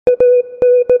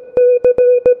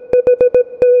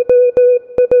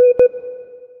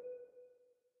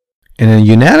In a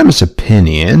unanimous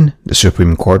opinion, the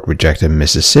Supreme Court rejected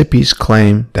Mississippi's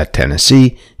claim that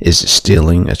Tennessee is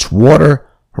stealing its water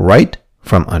right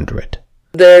from under it.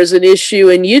 There's an issue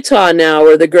in Utah now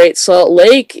where the Great Salt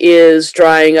Lake is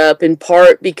drying up, in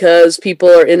part because people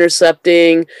are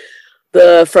intercepting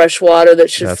the fresh water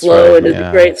that should flow into the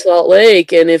Great Salt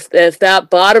Lake. And if that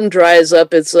bottom dries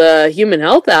up, it's a human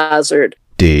health hazard.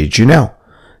 Did you know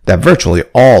that virtually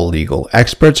all legal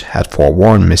experts had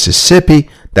forewarned Mississippi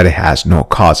that it has no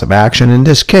cause of action in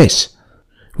this case?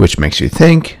 Which makes you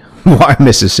think why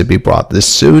Mississippi brought this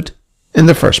suit in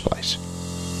the first place.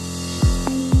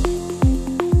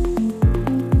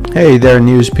 Hey there,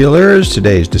 news peelers.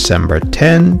 Today is December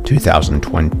 10,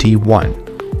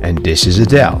 2021, and this is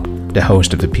Adele, the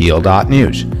host of the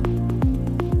Peel.News.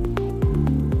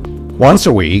 Once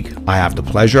a week, I have the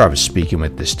pleasure of speaking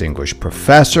with distinguished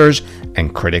professors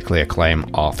and critically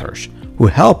acclaimed authors who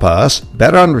help us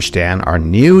better understand our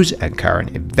news and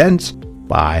current events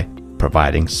by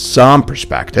providing some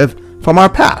perspective from our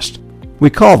past. We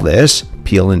call this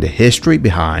peeling the history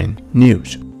behind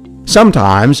news.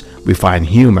 Sometimes we find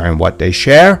humor in what they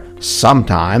share,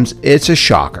 sometimes it's a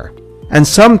shocker, and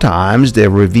sometimes they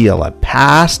reveal a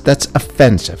past that's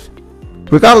offensive.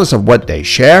 Regardless of what they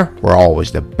share, we're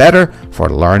always the better for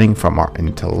learning from our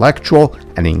intellectual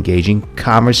and engaging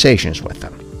conversations with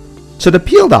them. So the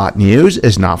Peel.News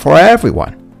is not for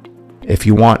everyone. If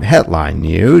you want headline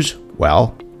news,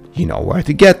 well, you know where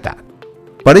to get that.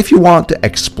 But if you want to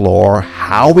explore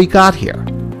how we got here,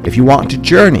 if you want to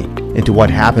journey into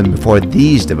what happened before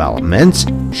these developments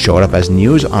showed up as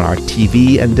news on our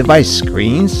TV and device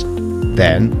screens,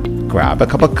 then grab a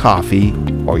cup of coffee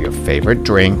or your favorite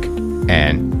drink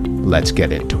and let's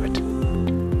get into it.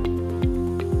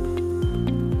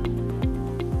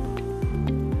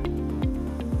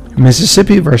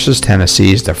 Mississippi versus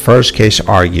Tennessee is the first case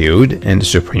argued in the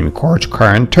Supreme Court's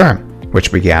current term,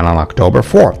 which began on October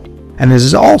 4th, and it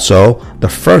is also the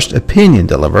first opinion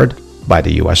delivered by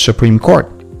the U.S. Supreme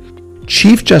Court.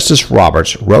 Chief Justice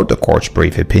Roberts wrote the court's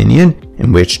brief opinion,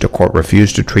 in which the court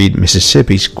refused to treat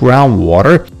Mississippi's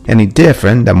groundwater any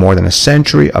different than more than a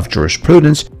century of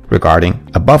jurisprudence regarding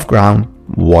above-ground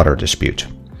water dispute.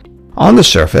 On the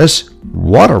surface,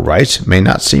 water rights may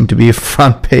not seem to be a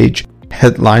front-page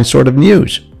headline sort of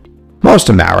news. Most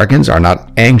Americans are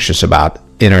not anxious about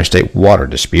interstate water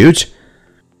disputes,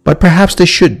 but perhaps they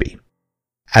should be.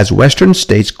 As western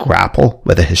states grapple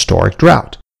with a historic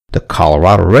drought, the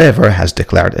Colorado River has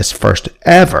declared its first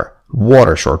ever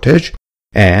water shortage,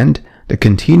 and the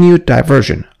continued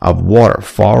diversion of water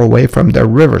far away from their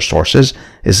river sources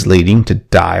is leading to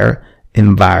dire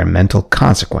environmental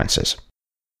consequences.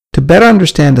 To better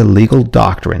understand the legal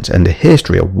doctrines and the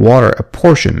history of water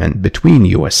apportionment between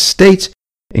U.S. states,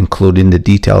 including the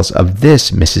details of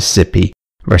this Mississippi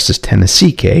versus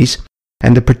Tennessee case,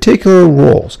 and the particular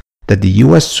roles that the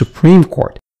U.S. Supreme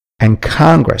Court and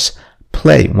Congress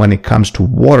play when it comes to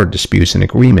water disputes and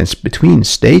agreements between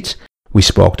states, we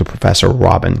spoke to Professor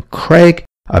Robin Craig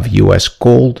of U.S.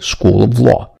 Gould School of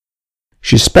Law.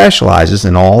 She specializes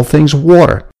in all things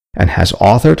water and has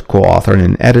authored, co-authored,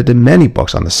 and edited many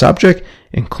books on the subject,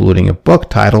 including a book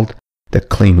titled The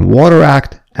Clean Water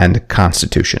Act and the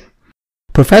Constitution.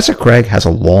 Professor Craig has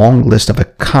a long list of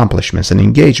accomplishments and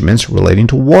engagements relating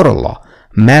to water law,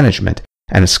 management,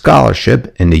 and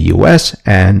scholarship in the U.S.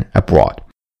 and abroad.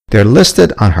 They're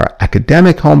listed on her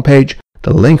academic homepage,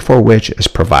 the link for which is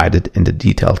provided in the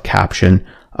detailed caption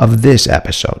of this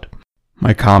episode.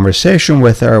 My conversation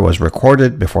with her was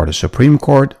recorded before the Supreme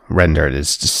Court rendered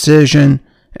its decision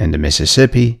in the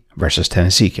Mississippi versus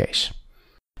Tennessee case.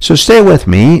 So stay with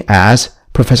me as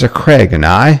Professor Craig and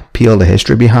I peel the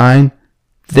history behind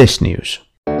this news.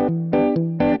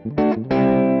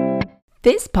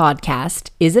 This podcast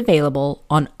is available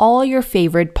on all your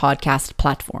favorite podcast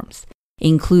platforms,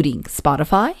 including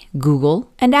Spotify,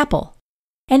 Google, and Apple.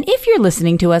 And if you're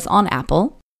listening to us on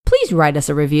Apple, please write us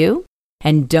a review.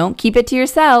 And don't keep it to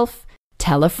yourself.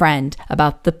 Tell a friend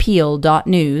about the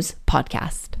Peel.News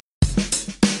podcast.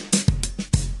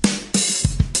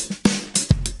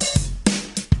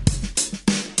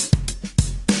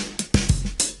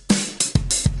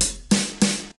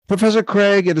 Professor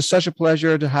Craig, it is such a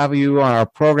pleasure to have you on our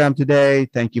program today.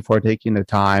 Thank you for taking the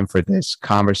time for this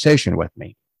conversation with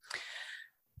me.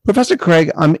 Professor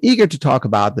Craig, I'm eager to talk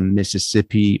about the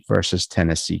Mississippi versus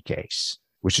Tennessee case,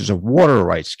 which is a water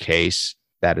rights case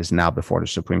that is now before the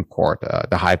Supreme Court.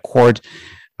 The High Court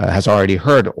has already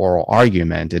heard oral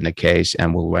argument in the case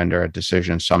and will render a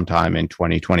decision sometime in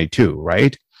 2022,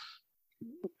 right?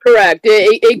 Correct.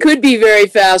 It could be very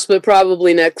fast, but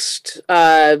probably next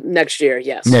year.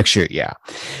 Yes. Next year, yeah.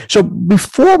 So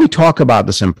before we talk about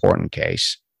this important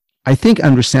case, I think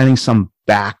understanding some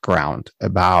background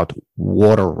about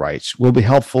water rights will be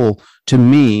helpful to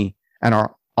me and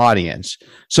our audience.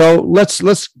 So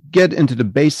let's get into the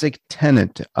basic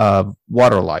tenet of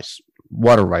water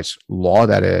rights law,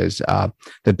 that is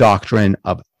the doctrine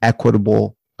of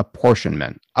equitable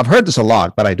apportionment. I've heard this a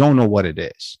lot, but I don't know what it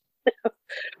is.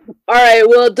 All right.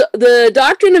 Well, the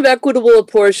doctrine of equitable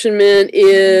apportionment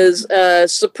is a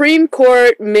Supreme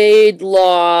Court made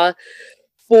law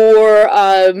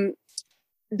for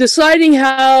deciding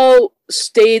how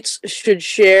states should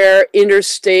share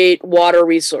interstate water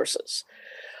resources.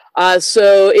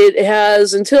 So it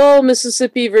has, until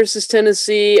Mississippi versus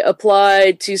Tennessee,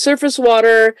 applied to surface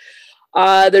water.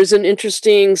 There's an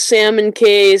interesting salmon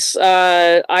case,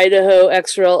 Idaho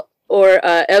XRL or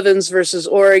Evans versus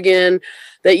Oregon,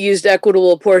 that used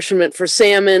equitable apportionment for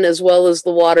salmon as well as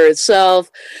the water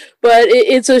itself. But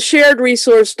it's a shared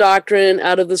resource doctrine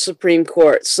out of the Supreme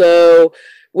Court. So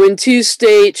when two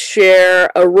states share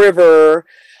a river,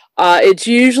 it's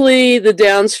usually the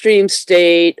downstream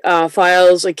state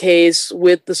files a case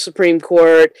with the Supreme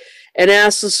Court and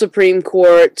asks the Supreme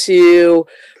Court to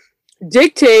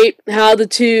dictate how the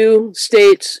two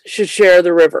states should share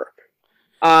the river.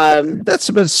 That's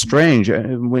a bit strange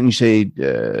when you say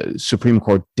Supreme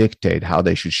Court dictate how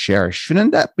they should share.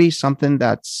 Shouldn't that be something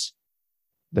that's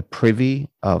the privy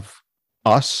of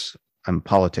us and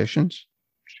politicians?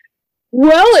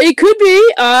 Well, it could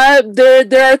be.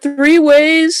 There are three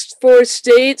ways for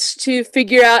states to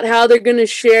figure out how they're going to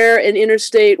share an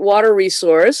interstate water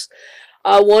resource.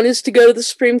 One is to go to the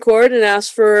Supreme Court and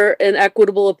ask for an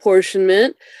equitable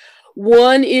apportionment.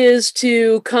 One is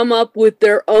to come up with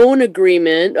their own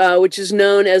agreement, which is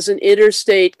known as an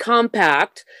interstate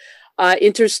compact.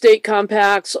 Interstate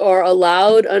compacts are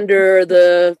allowed under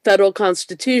the federal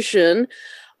Constitution,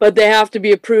 but they have to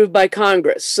be approved by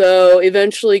Congress. So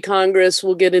eventually Congress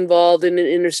will get involved in an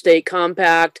interstate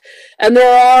compact. And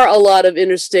there are a lot of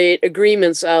interstate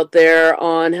agreements out there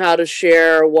on how to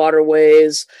share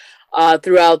waterways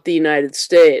throughout the United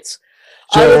States.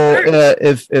 So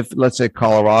if let's say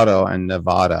Colorado and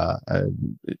Nevada,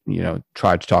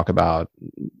 tried to talk about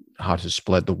how to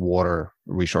split the water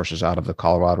resources out of the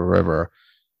Colorado River,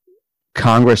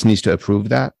 Congress needs to approve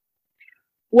that?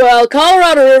 Well,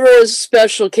 Colorado River is a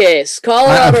special case.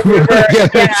 Colorado River,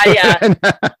 yeah.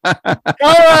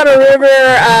 Colorado River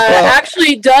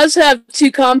actually does have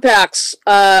two compacts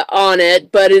on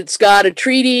it, but it's got a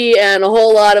treaty and a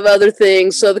whole lot of other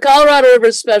things. So the Colorado River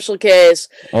is a special case.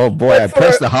 Oh boy, I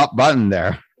pressed the hot button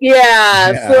there.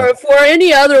 Yeah. For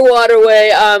any other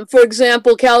waterway, for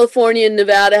example, California and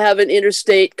Nevada have an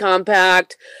interstate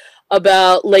compact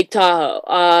about Lake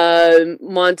Tahoe.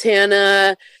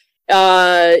 Montana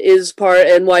is part,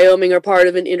 and Wyoming are part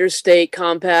of an interstate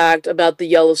compact about the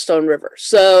Yellowstone River.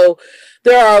 So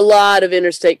there are a lot of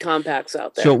interstate compacts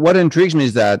out there. So what intrigues me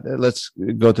is that, let's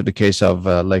go to the case of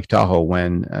Lake Tahoe,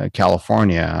 when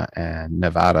California and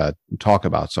Nevada talk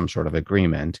about some sort of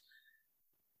agreement,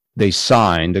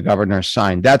 the governor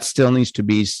signed, that still needs to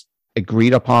be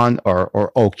agreed upon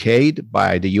or okayed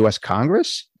by the U.S.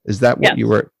 Congress? Is that what you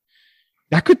were?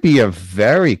 That could be a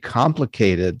very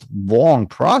complicated, long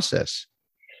process.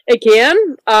 It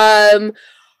can.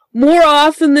 More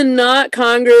often than not,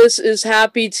 Congress is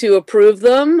happy to approve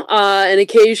them, and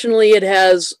occasionally it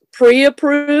has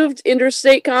pre-approved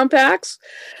interstate compacts.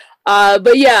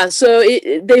 But yeah, so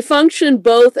they function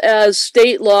both as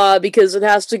state law because it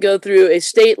has to go through a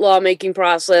state lawmaking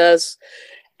process,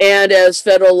 and as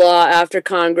federal law after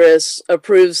Congress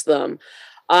approves them.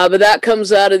 But that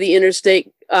comes out of the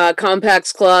interstate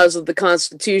compacts clause of the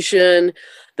Constitution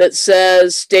that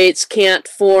says states can't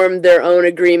form their own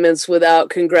agreements without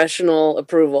congressional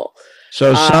approval.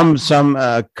 So some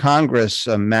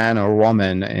congressman or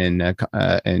woman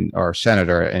or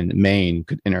senator in Maine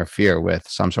could interfere with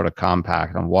some sort of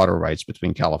compact on water rights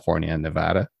between California and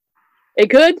Nevada. It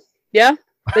could, yeah,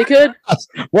 they could.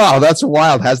 Wow, that's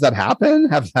wild. Has that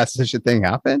happened? Has such a thing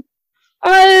happened?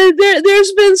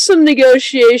 There's been some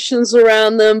negotiations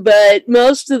around them, but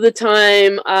most of the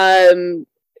time,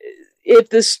 if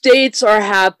the states are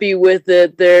happy with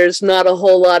it, there's not a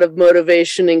whole lot of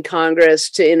motivation in Congress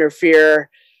to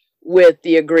interfere with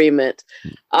the agreement.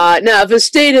 Now, if a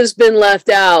state has been left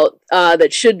out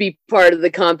that should be part of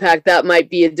the compact, that might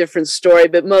be a different story,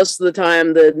 but most of the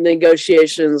time the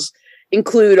negotiations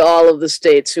include all of the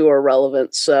states who are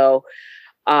relevant. So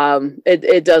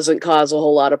it doesn't cause a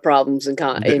whole lot of problems in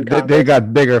Congress. They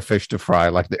got bigger fish to fry,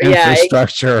 like the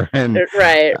infrastructure and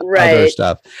right. other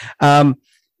stuff.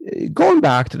 Going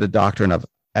back to the doctrine of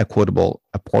equitable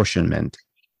apportionment.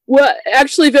 Well,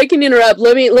 actually, if I can interrupt,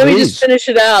 let me just finish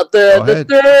it out. The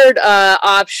third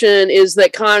option is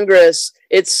that Congress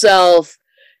itself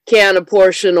can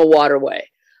apportion a waterway.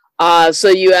 So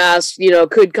you asked,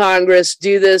 could Congress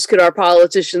do this? Could our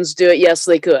politicians do it? Yes,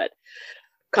 they could.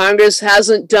 Congress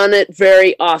hasn't done it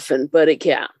very often, but it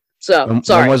can. So,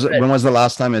 when was the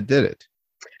last time it did it?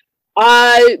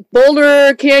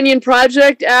 Boulder Canyon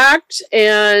Project Act,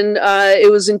 and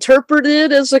it was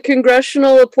interpreted as a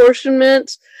congressional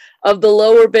apportionment of the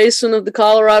lower basin of the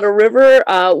Colorado River.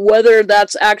 Whether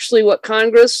that's actually what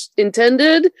Congress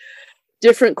intended,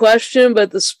 different question,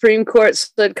 but the Supreme Court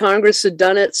said Congress had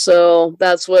done it, so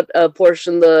that's what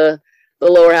apportioned the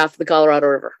lower half of the Colorado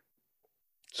River.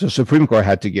 So Supreme Court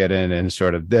had to get in and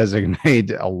sort of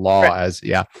designate a law as,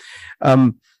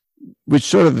 which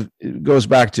sort of goes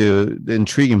back to the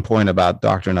intriguing point about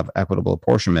doctrine of equitable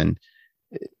apportionment.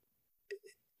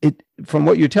 From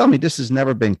what you tell me, this has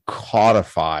never been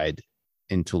codified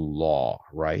into law,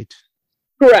 right?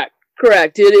 Correct.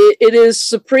 It is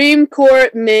Supreme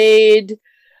Court made,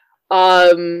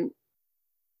 judge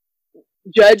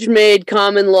made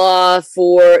common law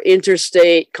for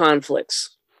interstate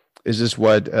conflicts. Is this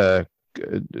what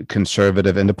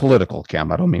conservative in the political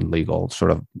camp, I don't mean legal, sort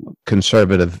of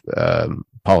conservative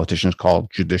politicians call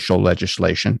judicial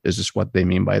legislation? Is this what they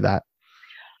mean by that?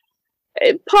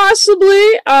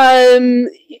 Possibly.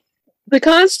 The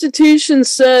Constitution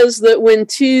says that when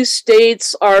two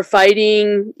states are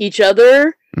fighting each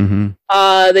other,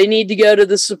 they need to go to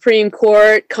the Supreme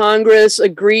Court. Congress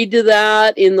agreed to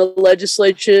that in the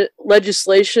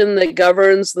legislation that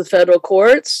governs the federal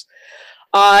courts.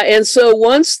 And so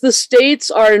once the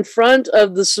states are in front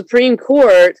of the Supreme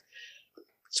Court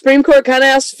kind of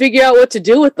has to figure out what to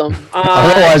do with them.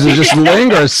 Otherwise, it just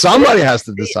lingers. Somebody has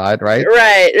to decide, right?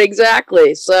 Right,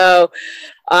 exactly. So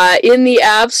in the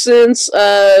absence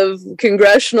of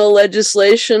congressional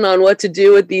legislation on what to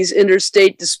do with these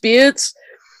interstate disputes,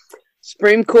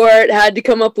 Supreme Court had to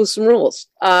come up with some rules.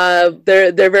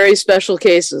 They're very special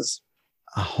cases.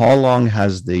 How long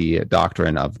has the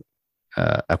doctrine of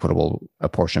equitable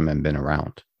apportionment been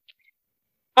around?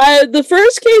 The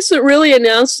first case that really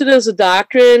announced it as a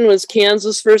doctrine was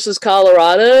Kansas versus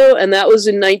Colorado, and that was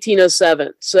in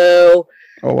 1907. So,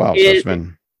 oh wow,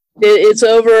 it's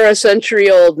over a century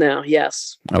old now.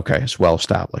 Yes. Okay, it's well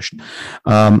established.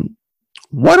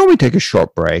 Why don't we take a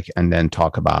short break and then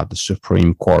talk about the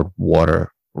Supreme Court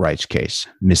water rights case,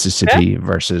 Mississippi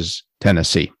versus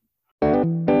Tennessee?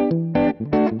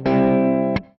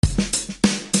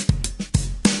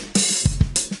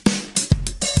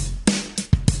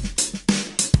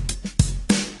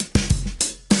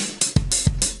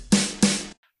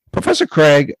 Professor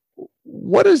Craig,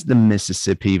 what is the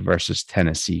Mississippi versus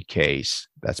Tennessee case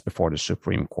that's before the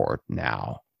Supreme Court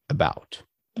now about?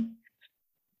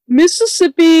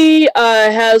 Mississippi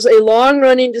has a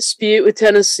long-running dispute with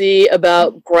Tennessee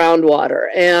about groundwater,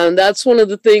 and that's one of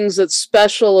the things that's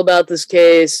special about this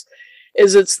case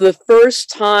is it's the first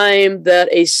time that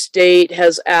a state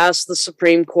has asked the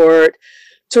Supreme Court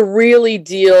to really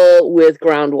deal with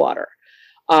groundwater.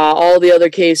 All the other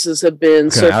cases have been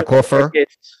aquifer.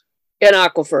 An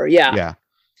aquifer, yeah. Yeah.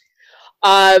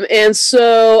 And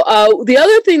so the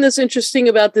other thing that's interesting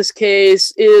about this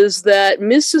case is that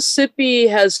Mississippi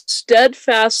has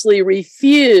steadfastly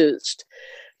refused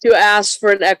to ask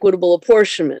for an equitable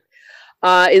apportionment.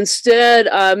 Instead,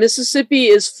 Mississippi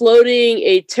is floating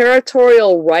a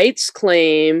territorial rights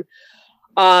claim,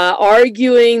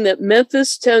 arguing that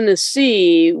Memphis,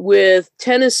 Tennessee, with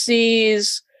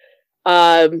Tennessee's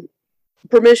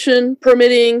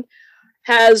permitting,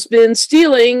 has been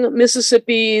stealing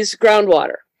Mississippi's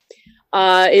groundwater.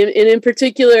 In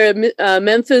particular,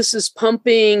 Memphis is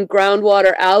pumping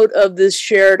groundwater out of this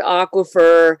shared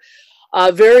aquifer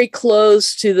very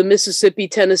close to the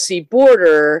Mississippi-Tennessee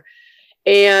border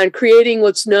and creating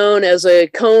what's known as a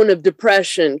cone of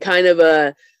depression, kind of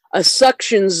a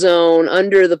suction zone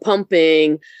under the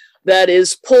pumping that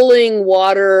is pulling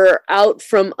water out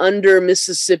from under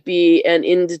Mississippi and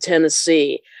into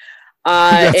Tennessee.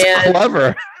 That's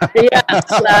clever.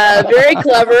 Yes, very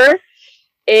clever.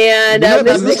 And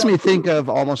that makes me think of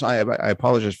almost, I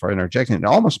apologize for interjecting, it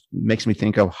almost makes me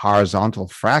think of horizontal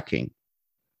fracking.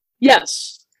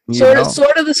 Yes, sort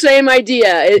of the same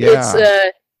idea.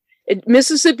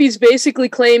 Mississippi's basically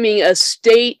claiming a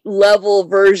state level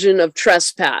version of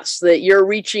trespass, that you're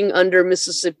reaching under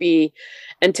Mississippi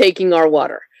and taking our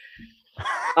water.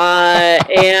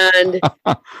 And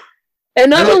And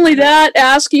not only that,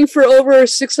 asking for over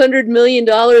 $600 million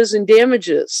in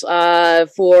damages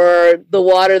for the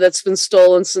water that's been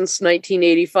stolen since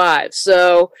 1985.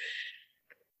 So,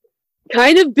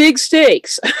 kind of big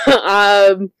stakes.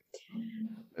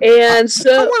 And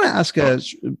so, I want to ask a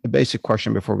basic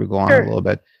question before we go on a little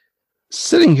bit.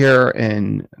 Sitting here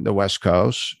in the West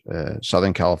Coast,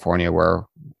 Southern California, where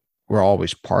we're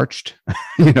always parched,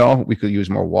 we could use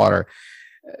more water.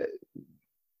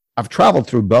 I've traveled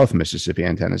through both Mississippi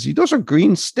and Tennessee. Those are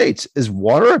green states. Is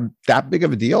water that big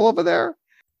of a deal over there?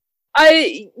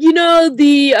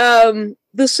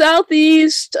 The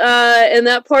Southeast and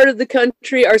that part of the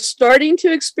country are starting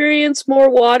to experience more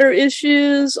water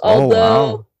issues,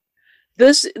 although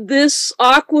this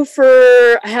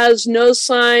aquifer has no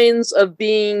signs of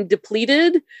being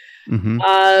depleted.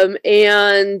 Mm-hmm.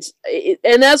 And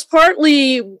that's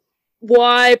partly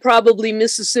why probably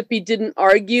Mississippi didn't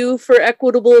argue for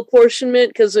equitable apportionment,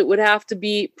 because it would have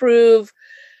to prove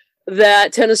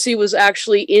that Tennessee was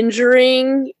actually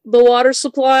injuring the water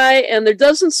supply. And there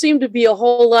doesn't seem to be a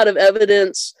whole lot of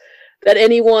evidence that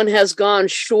anyone has gone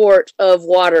short of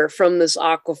water from this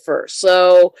aquifer.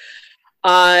 So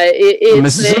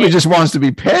Mississippi just wants to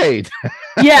be paid.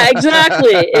 Yeah,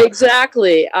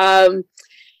 exactly.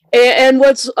 And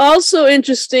what's also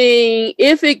interesting,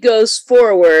 if it goes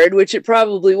forward, which it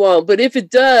probably won't, but if it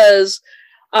does,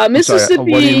 Mississippi...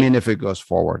 Sorry, what do you mean if it goes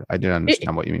forward? I didn't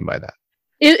understand what you mean by that.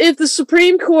 If the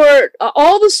Supreme Court,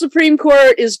 all the Supreme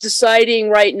Court is deciding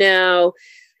right now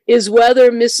is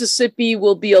whether Mississippi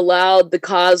will be allowed the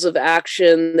cause of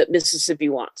action that Mississippi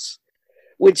wants,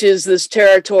 which is this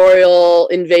territorial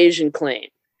invasion claim.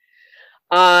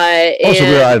 So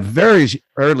we're at very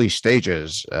early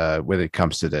stages when it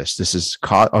comes to this. This is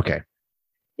okay.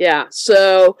 Yeah.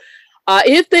 So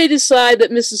if they decide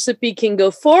that Mississippi can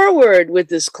go forward with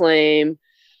this claim,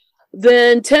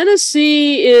 then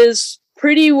Tennessee is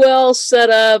pretty well set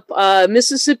up.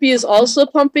 Mississippi is also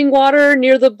pumping water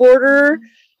near the border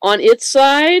on its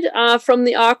side from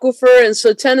the aquifer. And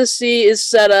so Tennessee is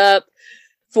set up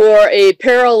for a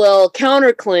parallel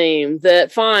counterclaim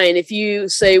that, fine, if you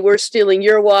say we're stealing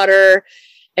your water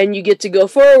and you get to go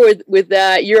forward with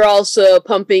that, you're also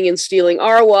pumping and stealing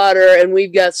our water, and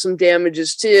we've got some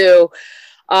damages too.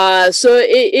 So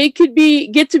it could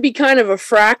get to be kind of a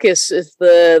fracas if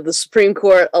the Supreme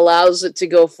Court allows it to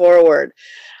go forward.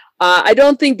 I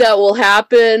don't think that will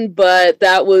happen, but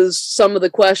that was some of the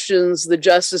questions the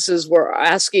justices were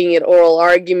asking at oral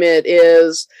argument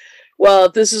is, well,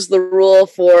 if this is the rule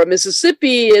for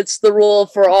Mississippi, it's the rule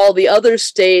for all the other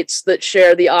states that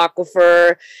share the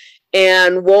aquifer.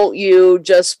 And won't you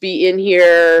just be in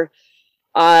here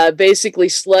basically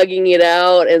slugging it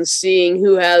out and seeing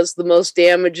who has the most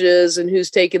damages and who's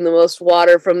taken the most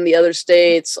water from the other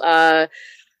states?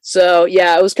 So,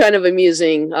 yeah, it was kind of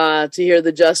amusing to hear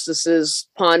the justices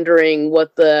pondering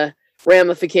what the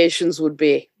ramifications would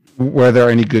be. Were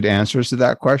there any good answers to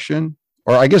that question?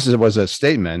 Or I guess it was a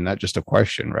statement, not just a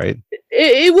question, right?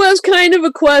 It was kind of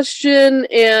a question,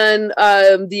 and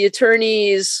the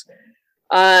attorneys,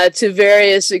 to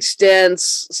various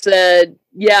extents, said,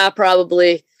 yeah,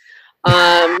 probably.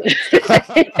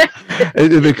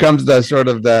 It becomes the sort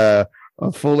of the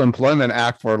Full Employment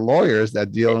Act for lawyers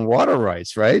that deal in water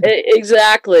rights, right?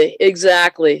 Exactly.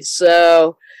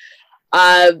 So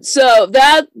that's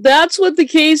what the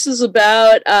case is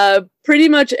about. Pretty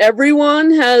much everyone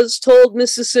has told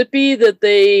Mississippi that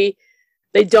they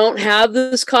don't have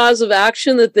this cause of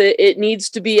action, that it needs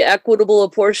to be equitable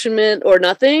apportionment or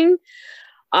nothing.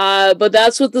 But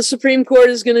that's what the Supreme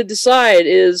Court is going to decide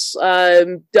is,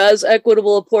 does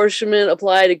equitable apportionment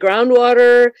apply to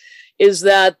groundwater? Is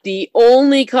that the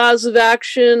only cause of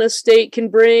action a state can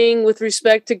bring with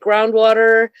respect to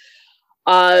groundwater?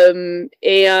 And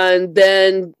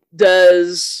then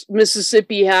does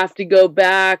Mississippi have to go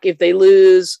back, if they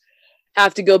lose,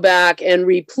 have to go back and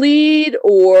replead,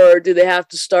 or do they have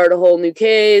to start a whole new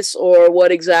case, or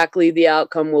what exactly the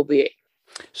outcome will be?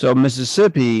 So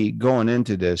Mississippi going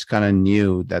into this kind of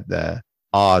knew that the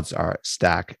odds are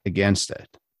stacked against it.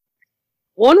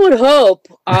 One would hope.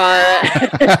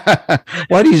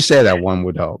 Why do you say that one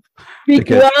would hope?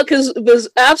 Because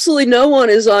absolutely no one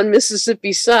is on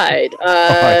Mississippi's side.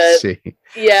 I see.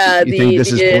 Yeah. You think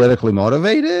this is politically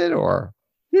motivated, or?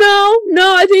 No,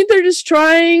 I think they're just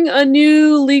trying a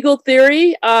new legal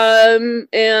theory. And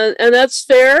that's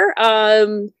fair,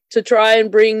 to try and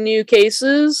bring new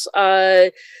cases.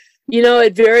 At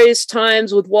various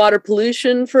times with water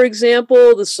pollution, for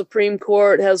example, the Supreme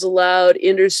Court has allowed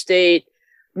interstate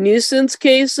nuisance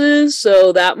cases.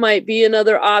 So that might be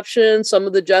another option. Some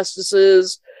of the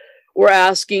justices we're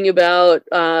asking about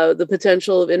the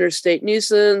potential of interstate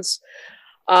nuisance.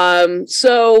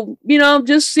 So,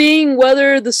 just seeing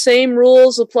whether the same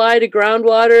rules apply to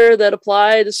groundwater that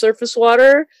apply to surface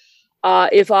water,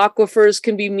 if aquifers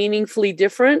can be meaningfully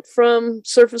different from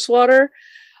surface water.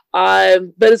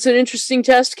 But it's an interesting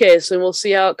test case, and we'll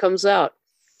see how it comes out.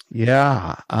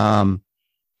 Yeah.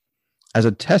 As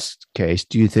a test case,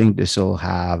 do you think this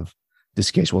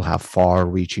case will have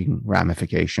far-reaching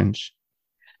ramifications?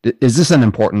 Is this an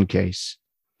important case?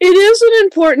 It is an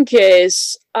important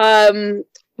case.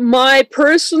 My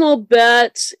personal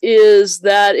bet is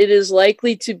that it is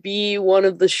likely to be one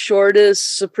of the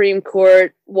shortest Supreme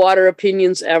Court water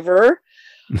opinions ever.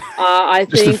 I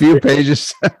just think a few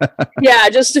pages. Yeah,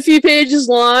 just a few pages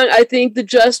long. I think the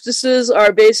justices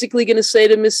are basically going to say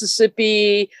to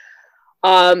Mississippi,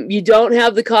 you don't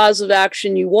have the cause of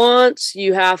action you want.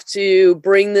 You have to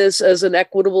bring this as an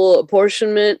equitable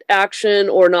apportionment action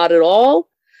or not at all.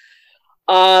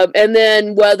 And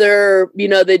then whether,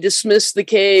 they dismiss the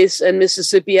case and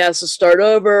Mississippi has to start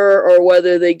over, or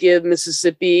whether they give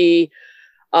Mississippi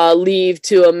leave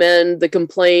to amend the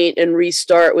complaint and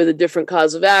restart with a different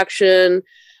cause of action.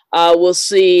 We'll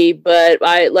see. But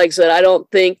like I said, I don't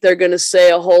think they're going to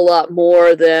say a whole lot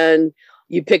more than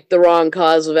you picked the wrong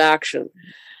cause of action.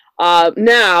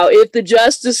 Now, if the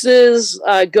justices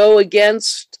go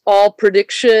against all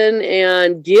prediction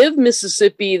and give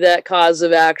Mississippi that cause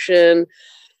of action,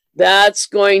 that's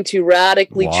going to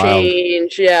radically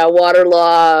change, water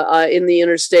law in the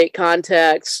interstate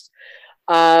context.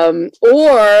 Or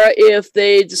if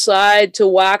they decide to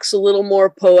wax a little more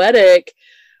poetic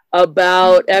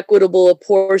about equitable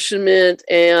apportionment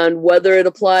and whether it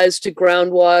applies to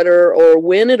groundwater or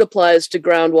when it applies to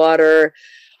groundwater,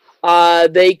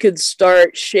 they could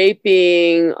start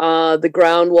shaping the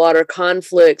groundwater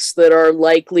conflicts that are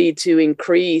likely to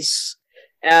increase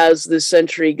as the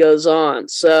century goes on.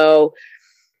 So,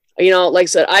 like I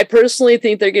said, I personally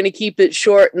think they're going to keep it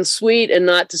short and sweet and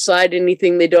not decide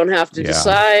anything they don't have to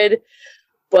decide.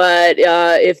 But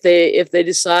if they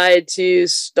decide to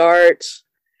start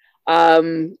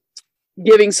giving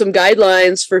some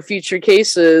guidelines for future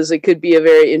cases, it could be a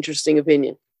very interesting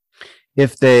opinion.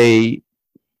 If they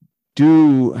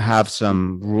do have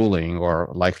some ruling or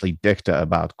likely dicta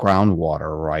about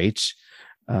groundwater rights,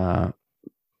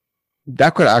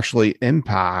 that could actually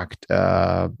impact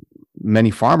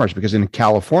many farmers, because in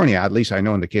California, at least I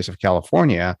know in the case of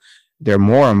California, farmers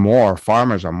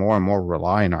are more and more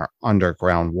relying on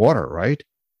underground water, right?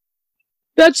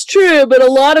 That's true, but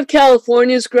a lot of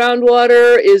California's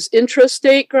groundwater is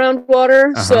intrastate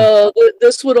groundwater, so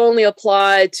this would only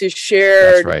apply to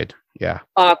shared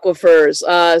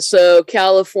aquifers. So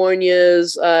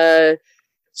California's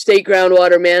State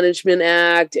Groundwater Management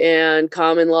Act and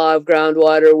Common Law of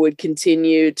Groundwater would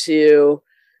continue to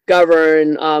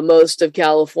govern most of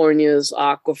California's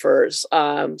aquifers.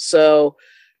 So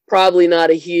probably not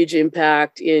a huge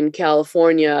impact in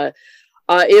California.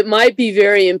 It might be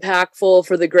very impactful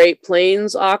for the Great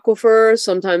Plains aquifer,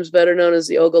 sometimes better known as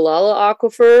the Ogallala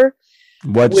aquifer.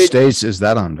 What states is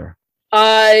that under?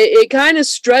 It kind of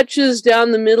stretches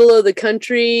down the middle of the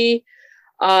country,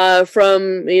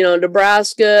 from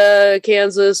Nebraska,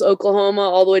 Kansas, Oklahoma,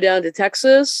 all the way down to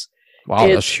Texas. Wow,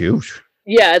 that's huge.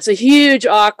 Yeah, it's a huge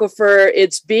aquifer.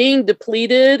 It's being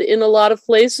depleted in a lot of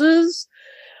places.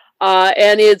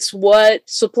 And it's what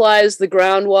supplies the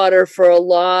groundwater for a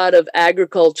lot of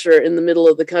agriculture in the middle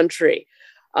of the country,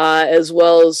 as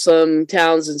well as some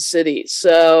towns and cities.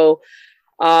 So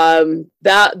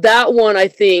that one, I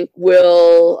think,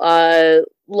 will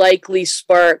likely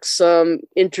spark some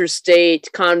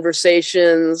interstate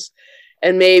conversations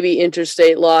and maybe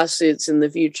interstate lawsuits in the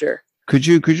future. Could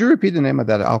you repeat the name of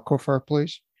that aquifer,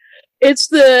 please? It's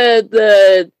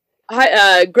the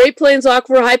Great Plains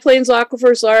Aquifer, High Plains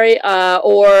Aquifer,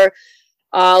 or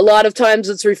a lot of times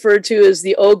it's referred to as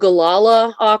the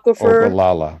Ogallala Aquifer.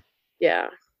 Ogallala. Yeah.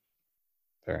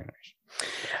 Very nice.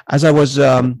 As I was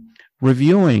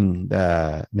reviewing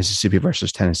the Mississippi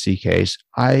versus Tennessee case,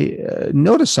 I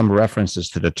noticed some references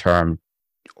to the term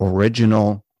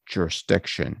original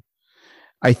jurisdiction.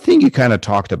 I think you kind of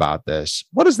talked about this.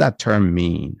 What does that term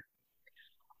mean?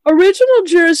 Original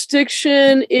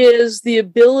jurisdiction is the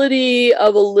ability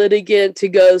of a litigant to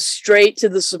go straight to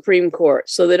the Supreme Court.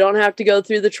 So they don't have to go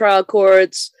through the trial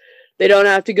courts. They don't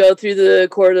have to go through the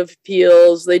Court of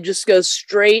Appeals. They just go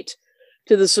straight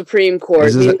to the Supreme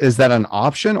Court. Is that an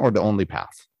option or the only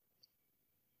path?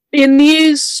 In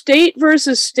these state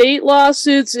versus state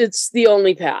lawsuits, it's the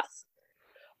only path.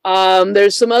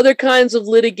 There's some other kinds of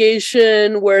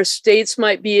litigation where states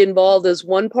might be involved as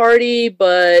one party,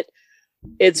 but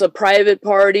it's a private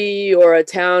party or a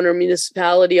town or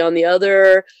municipality on the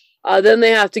other, then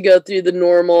they have to go through the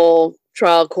normal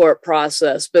trial court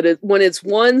process. But when it's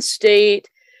one state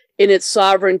in its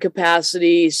sovereign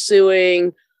capacity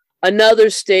suing another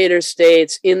state or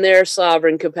states in their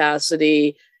sovereign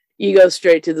capacity, you go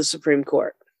straight to the Supreme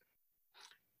Court.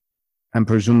 And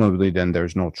presumably then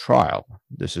there's no trial.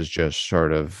 This is just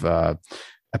sort of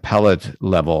appellate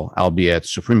level, albeit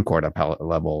Supreme Court appellate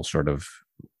level sort of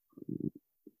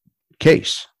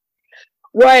case.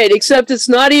 Right, except it's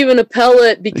not even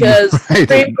appellate because the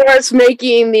Supreme Court's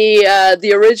making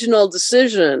the original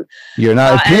decision. You're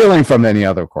not appealing from any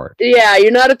other court. Yeah, you're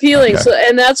not appealing. Okay. So,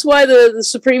 and that's why the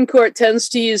Supreme Court tends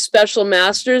to use special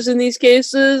masters in these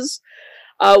cases,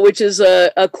 which is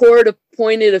a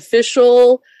court-appointed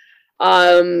official,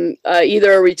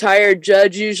 either a retired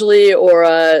judge usually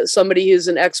or somebody who's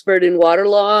an expert in water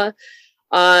law,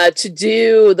 to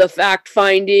do the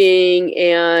fact-finding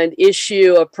and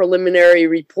issue a preliminary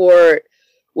report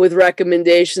with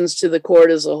recommendations to the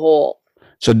court as a whole.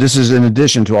 So this is in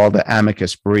addition to all the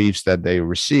amicus briefs that they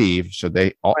receive. So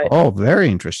they, right. Very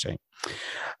interesting.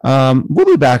 We'll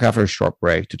be back after a short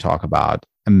break to talk about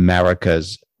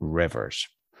America's rivers.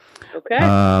 Okay.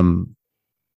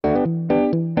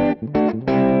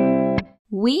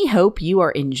 We hope you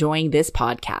are enjoying this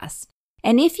podcast.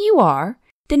 And if you are,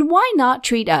 then why not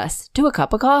treat us to a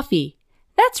cup of coffee?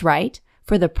 That's right.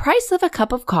 For the price of a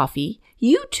cup of coffee,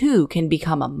 you too can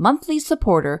become a monthly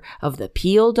supporter of the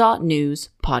Peel.News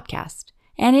podcast.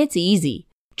 And it's easy.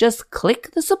 Just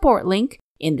click the support link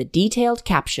in the detailed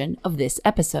caption of this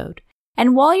episode.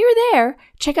 And while you're there,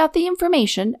 check out the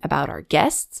information about our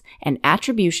guests and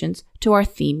attributions to our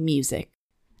theme music.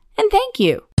 And thank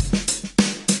you.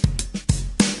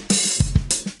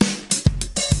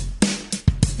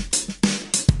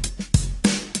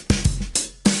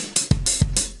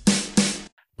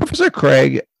 Professor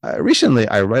Craig, recently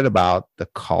I read about the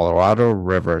Colorado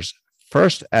River's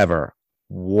first ever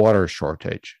water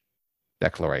shortage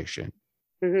declaration.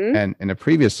 Mm-hmm. And in a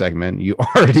previous segment, you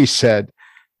already said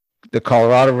the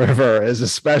Colorado River is a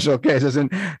special case.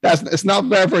 It's not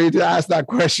fair for you to ask that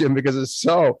question because it's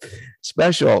so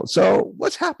special. So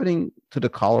what's happening to the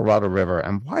Colorado River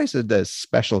and why is it a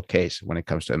special case when it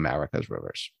comes to America's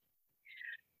rivers?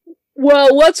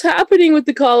 Well, what's happening with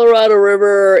the Colorado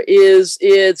River is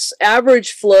its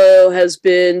average flow has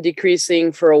been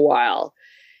decreasing for a while.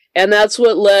 And that's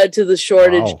what led to the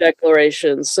shortage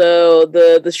declaration. So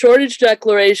the shortage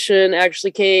declaration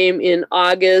actually came in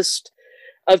August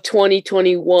of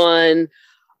 2021.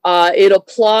 It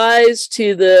applies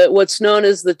to what's known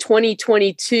as the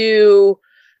 2022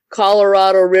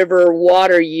 Colorado River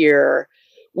water year,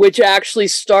 which actually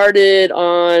started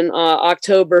on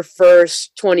October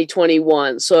 1st,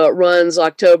 2021. So it runs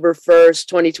October 1st,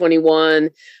 2021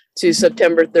 to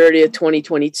September 30th,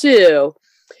 2022.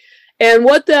 And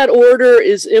what that order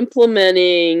is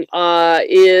implementing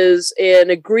is an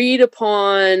agreed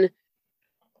upon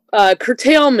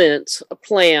curtailment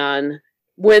plan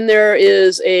when there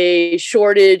is a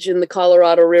shortage in the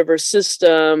Colorado River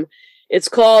system. It's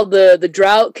called the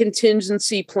Drought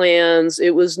Contingency Plans.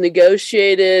 It was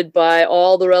negotiated by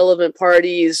all the relevant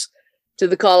parties to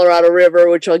the Colorado River,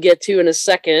 which I'll get to in a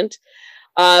second.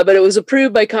 But it was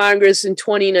approved by Congress in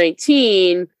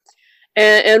 2019.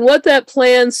 And what that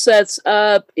plan sets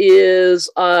up is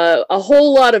a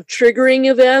whole lot of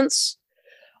triggering events,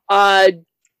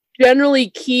 generally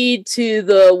keyed to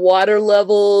the water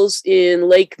levels in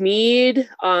Lake Mead,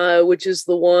 which is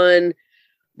the one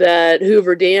that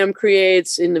Hoover Dam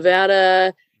creates in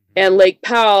Nevada, and Lake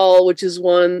Powell, which is the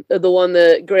one that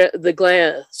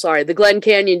the Glen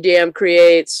Canyon Dam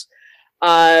creates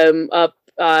up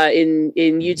in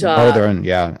Utah. And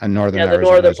northern the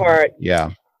northern part.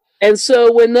 Yeah. And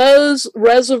so when those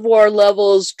reservoir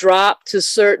levels drop to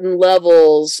certain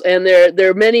levels, and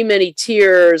there are many, many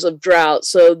tiers of drought.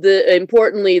 So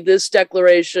importantly, this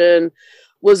declaration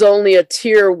was only a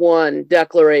tier 1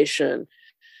 declaration.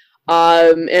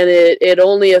 And it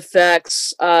only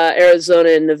affects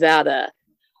Arizona and Nevada.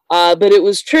 But it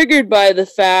was triggered by the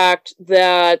fact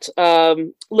that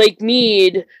Lake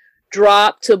Mead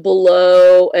dropped to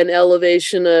below an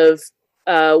elevation of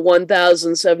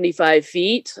 1,075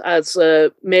 feet. That's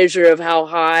a measure of how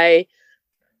high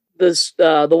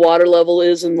the water level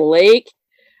is in the lake,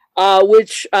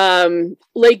 which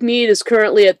Lake Mead is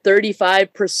currently at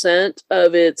 35%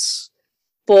 of its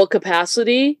full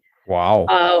capacity.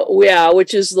 Wow.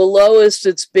 Which is the lowest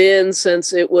it's been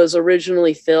since it was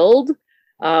originally filled,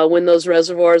 when those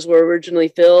reservoirs were originally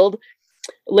filled.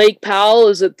 Lake Powell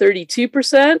is at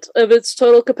 32% of its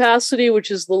total capacity,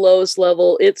 which is the lowest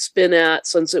level it's been at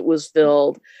since it was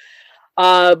filled.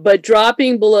 But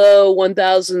dropping below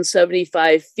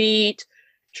 1,075 feet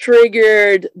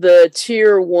triggered the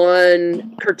Tier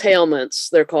 1 curtailments,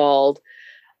 they're called.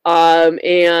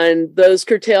 And those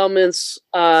curtailments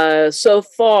so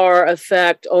far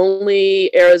affect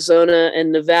only Arizona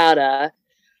and Nevada.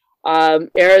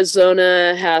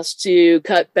 Arizona has to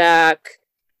cut back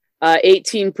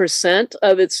 18%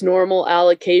 of its normal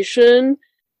allocation.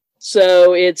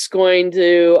 So it's going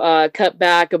to cut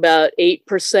back about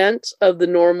 8% of the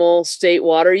normal state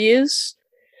water use.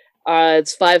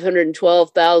 It's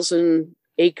 512,000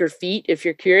 acre feet, if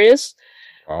you're curious.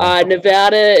 Wow.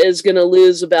 Nevada is going to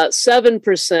lose about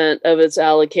 7% of its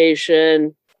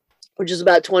allocation, which is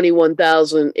about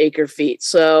 21,000 acre feet.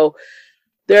 So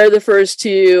they're the first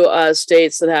two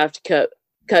states that have to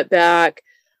cut back.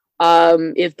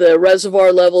 If the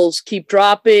reservoir levels keep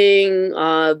dropping,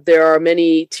 there are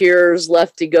many tiers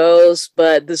left to go,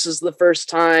 but this is the first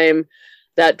time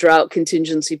that drought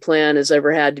contingency plan has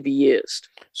ever had to be used.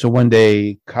 So when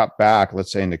they cut back,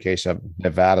 let's say in the case of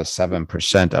Nevada,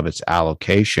 7% of its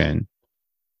allocation,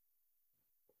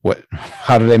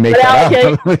 how do they make that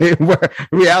up?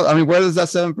 Where does that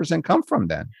 7% come from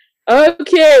then?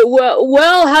 Okay,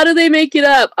 well, how do they make it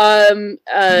up?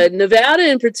 Nevada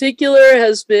in particular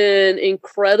has been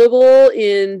incredible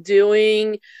in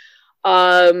doing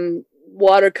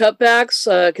water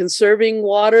cutbacks, conserving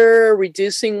water,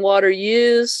 reducing water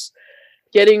use,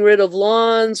 getting rid of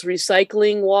lawns,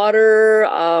 recycling water.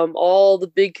 All the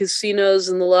big casinos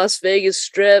in the Las Vegas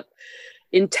Strip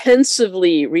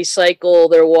intensively recycle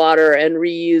their water and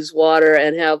reuse water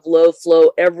and have low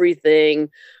flow everything,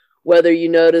 whether you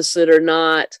notice it or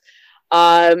not.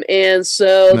 And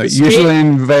so usually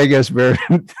in Vegas,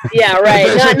 yeah,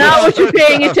 right. Not what you're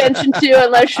paying attention to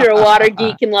unless you're a water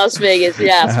geek in Las Vegas.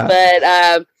 Yes, but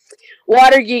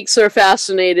water geeks are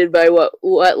fascinated by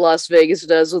what Las Vegas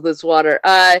does with its water.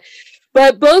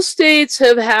 But both states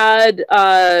have had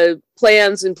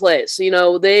plans in place. You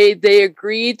know, they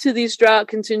agreed to these drought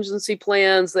contingency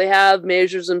plans. They have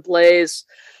measures in place.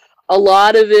 A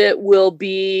lot of it will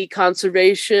be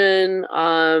conservation,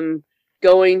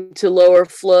 going to lower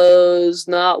flows,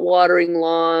 not watering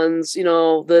lawns, you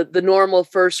know, the normal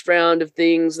first round of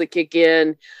things that kick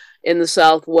in the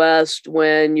Southwest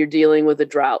when you're dealing with a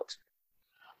drought.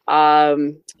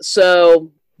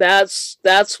 So that's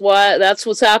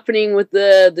what's happening with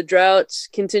the drought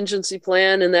contingency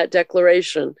plan and that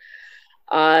declaration.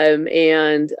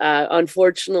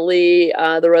 Unfortunately,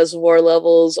 the reservoir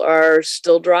levels are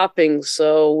still dropping.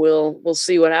 So we'll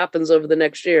see what happens over the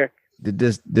next year. Did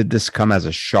this come as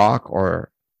a shock,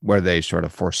 or were they sort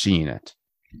of foreseeing it?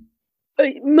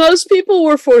 Most people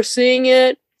were foreseeing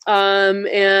it.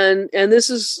 And this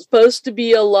is supposed to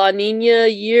be a La Nina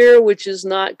year, which is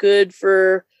not good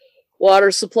for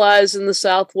water supplies in the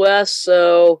Southwest.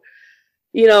 So,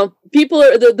 you know, people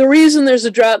are the reason there's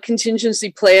a drought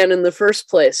contingency plan in the first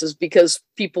place is because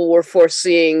people were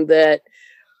foreseeing that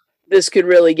this could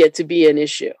really get to be an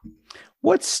issue.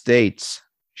 What states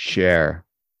share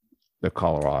the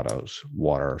Colorado's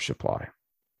water supply?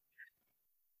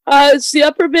 It's the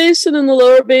upper basin and the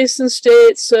lower basin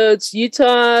states. So it's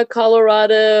Utah,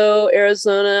 Colorado,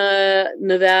 Arizona,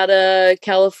 Nevada,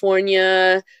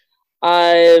 California,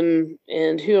 and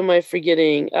who am I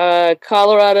forgetting?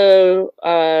 Colorado,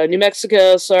 New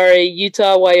Mexico,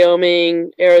 Utah,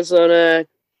 Wyoming, Arizona,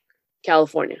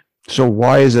 California. So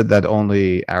why is it that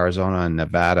only Arizona and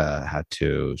Nevada had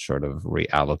to sort of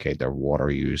reallocate their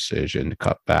water usage and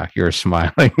cut back? You're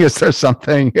smiling. Is there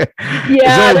something? Yeah, is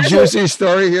there a juicy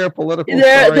story here? Political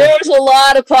story? There's a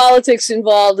lot of politics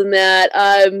involved in that.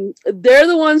 They're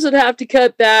the ones that have to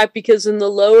cut back because in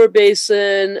the lower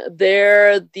basin,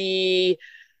 they're the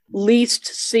least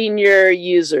senior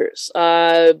users.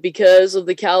 Because of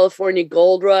the California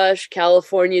gold rush,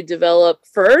 California developed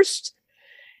first.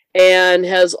 And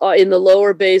has in the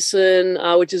lower basin,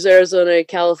 which is Arizona,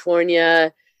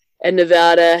 California, and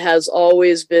Nevada, has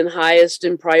always been highest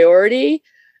in priority,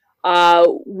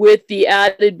 with the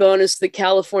added bonus that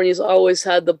California's always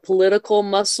had the political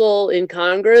muscle in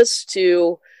Congress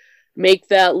to make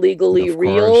that legally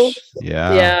real.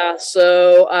 Yeah.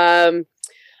 So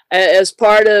as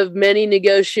part of many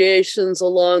negotiations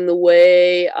along the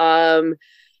way,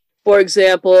 for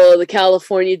example, the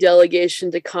California delegation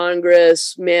to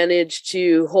Congress managed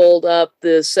to hold up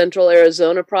the Central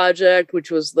Arizona project,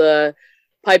 which was the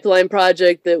pipeline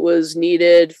project that was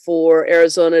needed for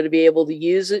Arizona to be able to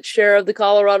use its share of the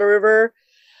Colorado River.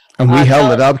 And we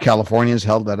held it up. Californians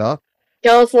held that up.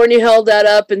 California held that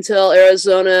up until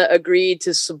Arizona agreed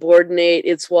to subordinate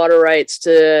its water rights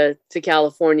to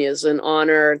California's and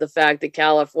honor the fact that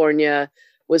California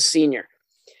was senior.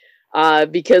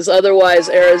 Because otherwise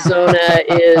Arizona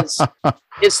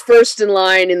is first in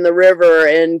line in the river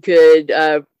and could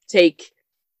take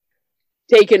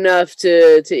enough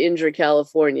to injure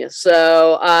California.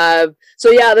 So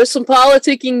yeah, there's some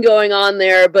politicking going on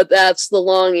there, but that's the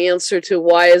long answer to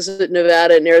why is it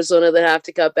Nevada and Arizona that have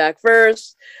to cut back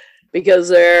first, because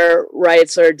their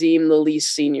rights are deemed the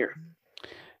least senior.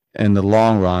 In the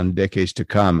long run, decades to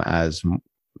come, as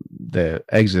the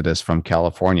exodus from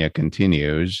California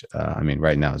continues,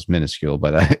 right now it's minuscule,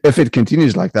 but if it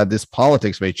continues like that, this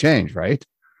politics may change, right?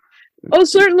 Oh,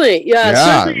 certainly.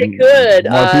 Yeah, certainly it could.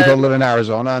 More people live in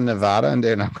Arizona and Nevada, and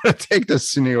they're not going to take the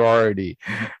seniority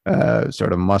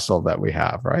sort of muscle that we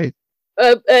have, right?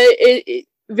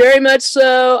 Very much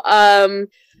so.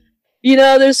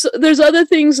 There's other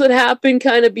things that happen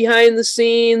kind of behind the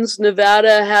scenes.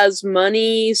 Nevada has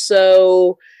money,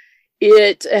 so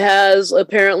it has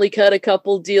apparently cut a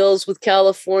couple deals with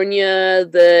California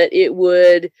that it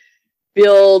would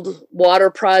build water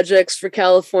projects for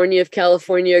California if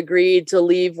California agreed to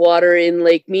leave water in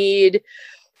Lake Mead.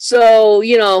 So,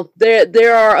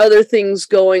 there are other things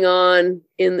going on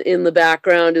in the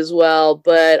background as well.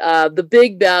 But the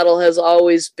big battle has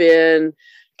always been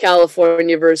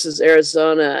California versus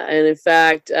Arizona. And in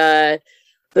fact, the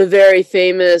very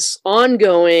famous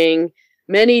ongoing,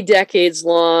 many decades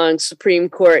long Supreme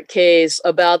Court case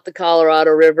about the Colorado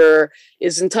River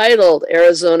is entitled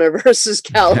Arizona versus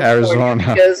California,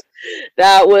 because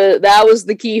that was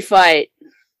the key fight.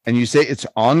 And you say it's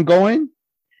ongoing?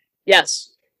 Yes.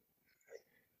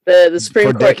 The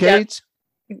Supreme Court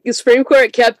the Supreme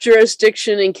Court kept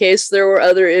jurisdiction in case there were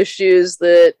other issues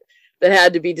that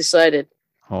had to be decided.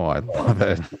 Oh, I love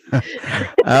it.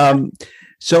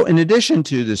 So in addition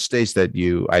to the states that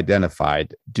you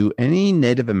identified, do any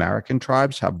Native American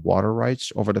tribes have water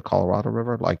rights over the Colorado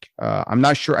River? I'm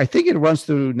not sure. I think it runs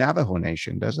through Navajo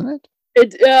Nation, doesn't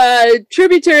it?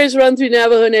 Tributaries run through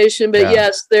Navajo Nation, but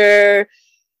yes, there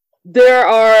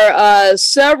are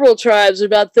several tribes,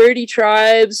 about 30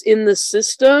 tribes in the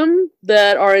system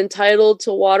that are entitled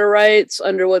to water rights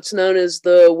under what's known as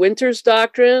the Winters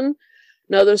Doctrine,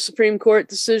 another Supreme Court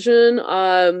decision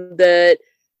that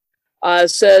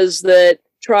says that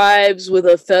tribes with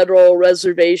a federal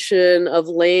reservation of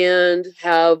land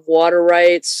have water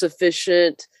rights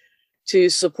sufficient to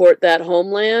support that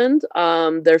homeland.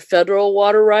 Their federal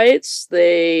water rights,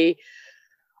 they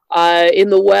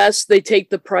in the West, they take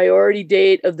the priority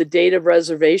date of the date of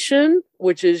reservation,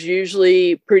 which is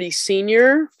usually pretty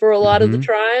senior for a lot of the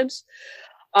tribes.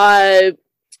 In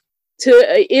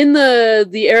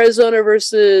the Arizona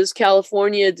versus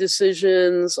California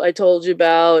decisions I told you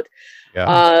about,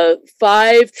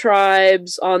 5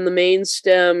 tribes on the main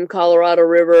stem Colorado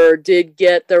River did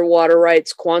get their water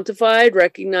rights quantified,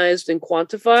 recognized and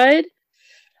quantified.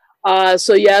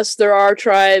 So yes, there are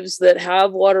tribes that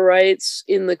have water rights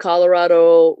in the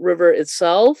Colorado River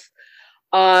itself.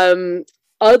 No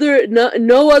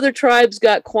other tribes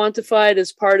got quantified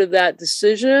as part of that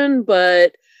decision,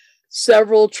 but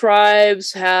several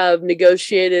tribes have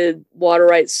negotiated water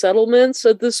rights settlements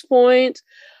at this point.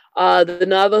 The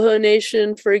Navajo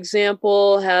Nation, for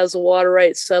example, has a water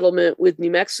rights settlement with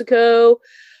New Mexico.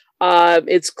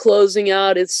 It's closing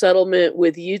out its settlement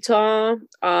with Utah.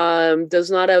 Does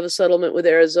not have a settlement with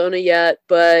Arizona yet,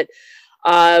 but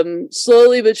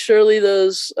slowly but surely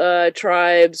those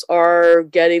tribes are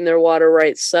getting their water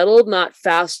rights settled. Not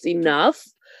fast enough,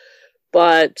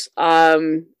 but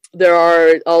there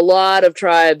are a lot of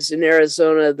tribes in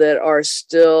Arizona that are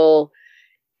still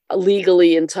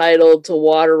legally entitled to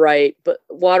water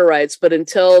rights, but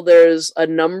until there's a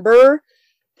number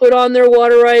put on their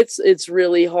water rights, it's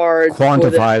really hard.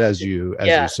 Quantified, as you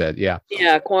said, yeah,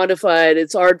 quantified.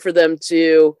 It's hard for them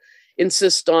to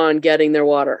insist on getting their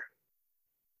water.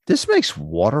 This makes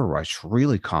water rights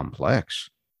really complex.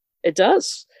 It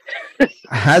does.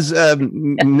 Has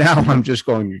now I'm just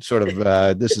going sort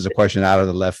of. This is a question out of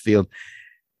the left field.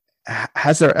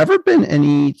 Has there ever been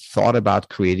any thought about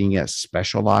creating a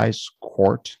specialized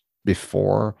court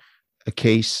before a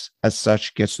case as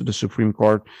such gets to the Supreme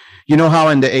Court? You know how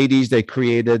in the 80s they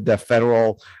created the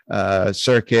federal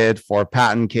circuit for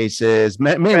patent cases,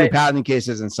 mainly patent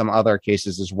cases and some other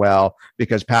cases as well,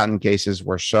 because patent cases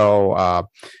were so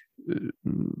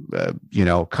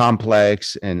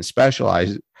complex and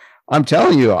specialized. I'm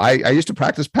telling you, I used to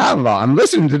practice patent law. I'm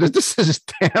listening to this. This is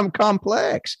damn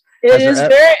complex. It is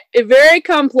very, very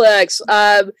complex.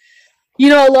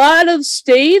 A lot of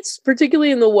states,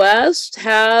 particularly in the West,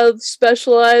 have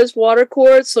specialized water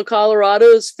courts. So Colorado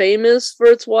is famous for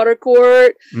its water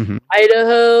court. Mm-hmm.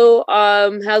 Idaho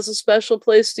has a special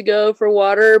place to go for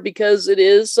water because it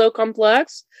is so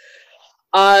complex.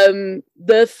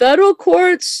 The federal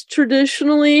courts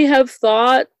traditionally have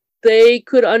thought they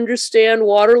could understand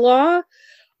water law.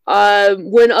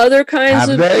 When other kinds have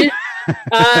of they?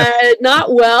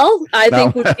 Not well, I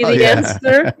think would be the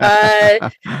answer.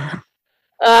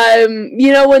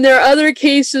 When there are other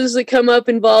cases that come up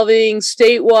involving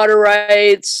state water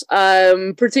rights,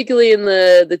 particularly in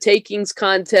the takings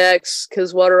context,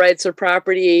 because water rights are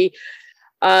property,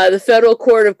 the Federal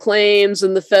Court of Claims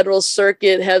and the Federal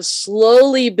Circuit have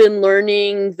slowly been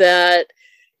learning that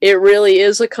it really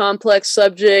is a complex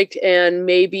subject, and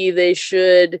maybe they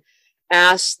should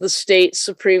ask the state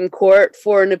Supreme Court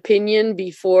for an opinion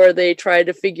before they try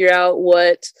to figure out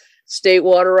what state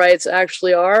water rights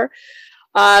actually are.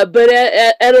 But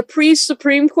at a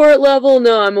pre-Supreme Court level,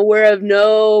 no, I'm aware of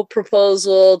no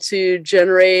proposal to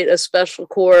generate a special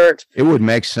court. It would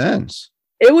make sense.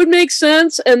 It would make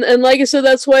sense. And like I said,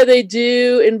 that's why they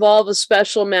do involve a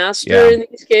special master in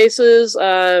these cases.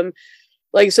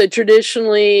 Like I said,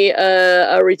 traditionally,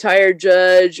 a retired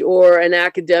judge or an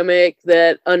academic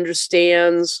that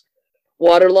understands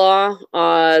water law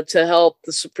to help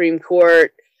the Supreme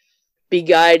Court be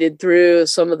guided through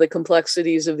some of the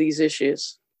complexities of these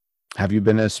issues. Have you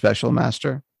been a special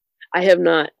master? I have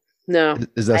not. No.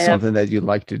 Is that something that you'd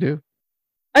like to do?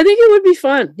 I think it would be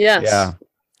fun. Yes. Yeah,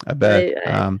 I bet.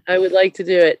 I would like to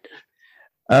do it.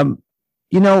 In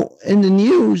the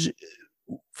news,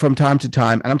 from time to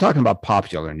time, and I'm talking about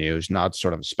popular news, not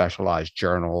sort of specialized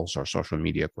journals or social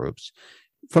media groups.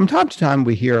 From time to time,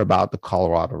 we hear about the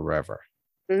Colorado River.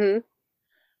 Mm-hmm.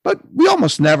 But we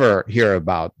almost never hear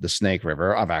about the Snake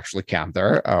River. I've actually camped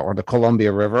there, or the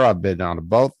Columbia River. I've been on a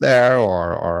boat there,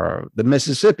 or the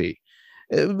Mississippi,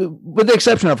 with the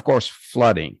exception, of course,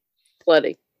 flooding.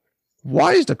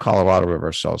 Why is the Colorado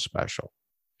River so special?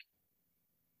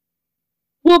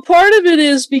 Well, part of it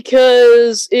is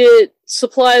because it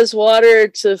supplies water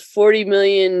to 40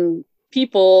 million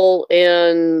people,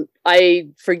 and I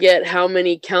forget how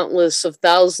many countless of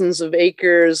thousands of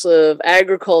acres of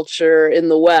agriculture in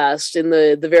the West, in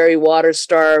the very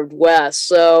water-starved West.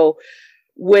 So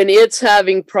when it's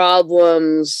having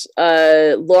problems,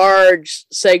 large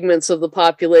segments of the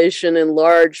population and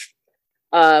large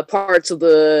parts of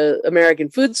the American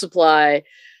food supply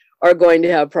are going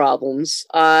to have problems.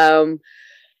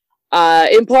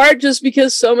 In part just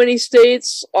because so many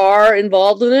states are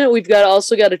involved in it. We've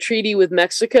also got a treaty with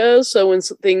Mexico. So when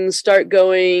things start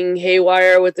going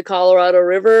haywire with the Colorado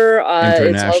River,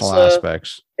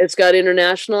 it's got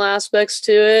international aspects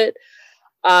to it.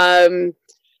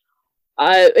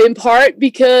 In part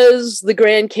because the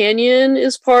Grand Canyon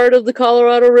is part of the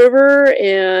Colorado River,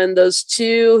 and those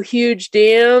two huge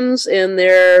dams, and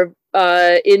they're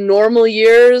in normal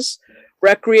years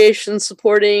recreation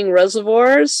supporting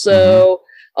reservoirs. So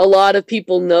a lot of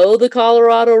people know the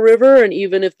Colorado River, and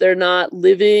even if they're not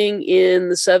living in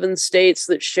the 7 states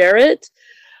that share it,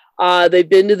 they've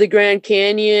been to the Grand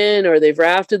Canyon, or they've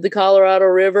rafted the Colorado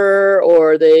River,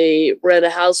 or they rent a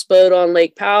houseboat on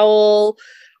Lake Powell,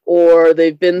 or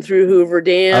they've been through Hoover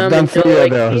Dam. I've done 3 of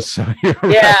those. So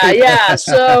yeah.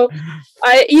 So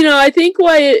I think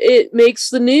why it makes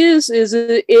the news is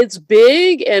it's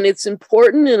big and it's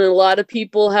important, and a lot of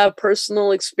people have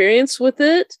personal experience with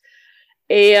it,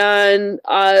 and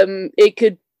it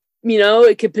could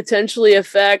potentially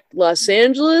affect Los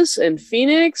Angeles and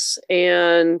Phoenix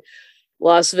and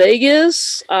Las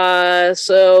Vegas.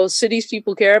 So cities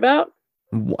people care about.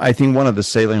 I think one of the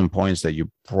salient points that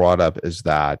you brought up is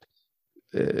that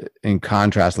in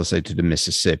contrast, let's say, to the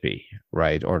Mississippi,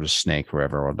 right, or the Snake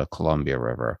River or the Columbia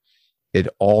River, it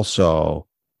also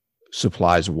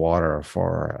supplies water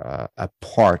for a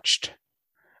parched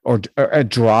or a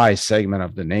dry segment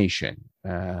of the nation.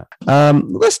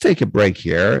 Let's take a break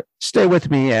here. Stay with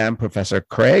me and Professor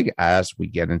Craig as we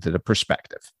get into the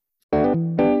perspective.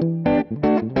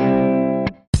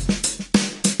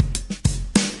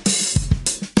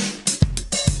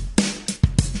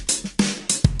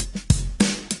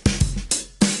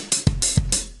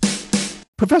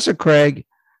 Professor Craig,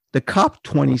 the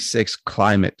COP26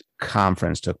 climate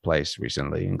conference took place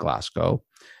recently in Glasgow.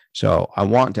 So I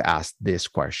want to ask this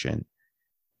question.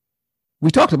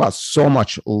 We talked about so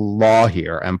much law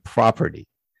here and property.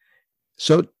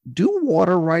 So do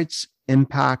water rights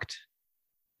impact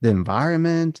the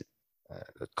environment,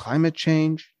 the climate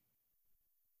change?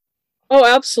 Oh,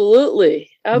 absolutely.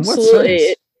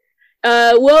 Absolutely.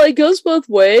 Well, it goes both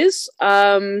ways.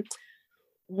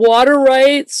 water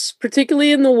rights,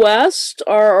 particularly in the West,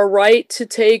 are a right to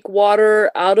take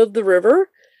water out of the river.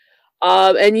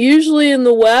 And usually in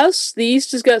the West, the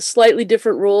East has got slightly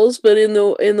different rules, but in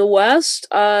the West,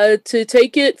 to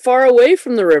take it far away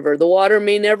from the river. The water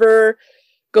may never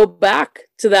go back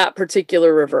to that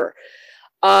particular river.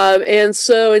 And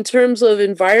so in terms of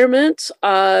environment,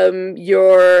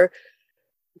 your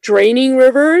draining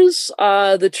rivers,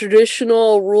 the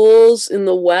traditional rules in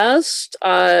the West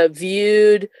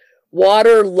viewed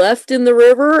water left in the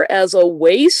river as a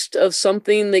waste of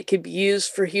something that could be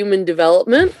used for human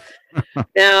development.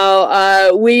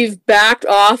 Now, we've backed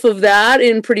off of that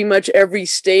in pretty much every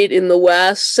state in the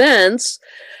West since,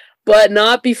 but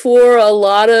not before a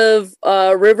lot of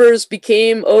rivers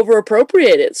became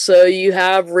over-appropriated. So you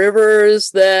have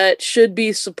rivers that should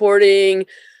be supporting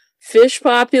fish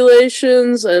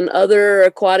populations and other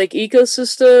aquatic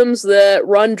ecosystems that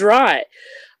run dry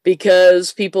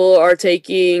because people are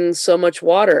taking so much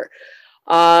water.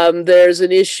 There's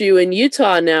an issue in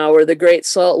Utah now where the Great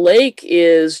Salt Lake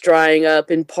is drying up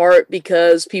in part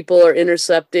because people are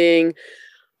intercepting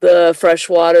the fresh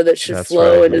water that should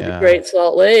flow into the Great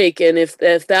Salt Lake. And if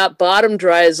that bottom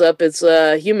dries up, it's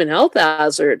a human health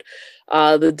hazard.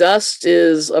 The dust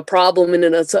is a problem in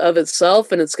and of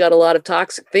itself, and it's got a lot of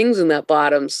toxic things in that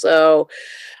bottom. So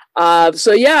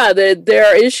yeah, there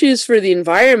are issues for the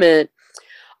environment.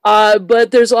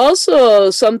 But there's also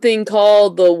something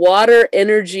called the water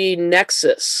energy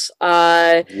nexus.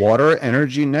 Water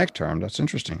energy nectar. That's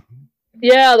interesting.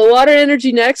 Yeah, the water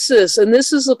energy nexus. And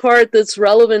this is the part that's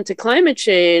relevant to climate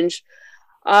change.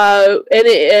 And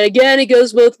again, it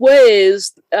goes both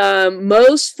ways.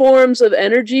 Most forms of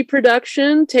energy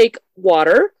production take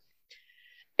water,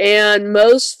 and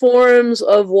most forms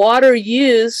of water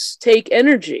use take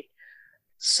energy.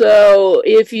 So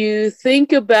if you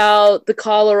think about the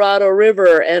Colorado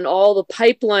River and all the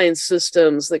pipeline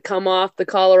systems that come off the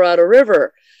Colorado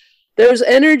River, there's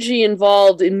energy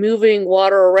involved in moving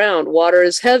water around. Water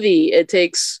is heavy. It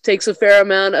takes a fair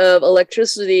amount of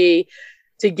electricity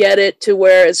to get it to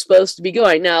where it's supposed to be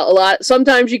going. Now,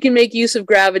 sometimes you can make use of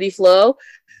gravity flow,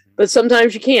 but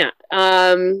sometimes you can't.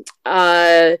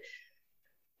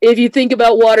 If you think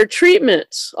about water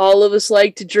treatment, all of us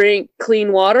like to drink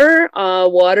clean water.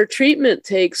 Water treatment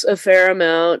takes a fair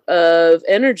amount of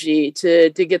energy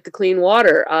to get the clean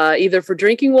water, either for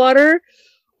drinking water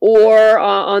or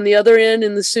on the other end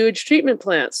in the sewage treatment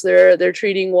plants. They're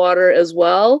treating water as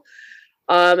well,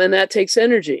 and that takes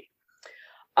energy.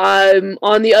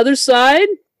 On the other side,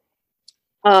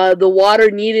 the water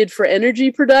needed for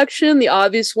energy production, the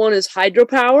obvious one is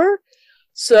hydropower.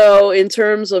 So in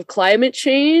terms of climate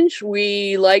change,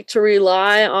 we like to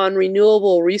rely on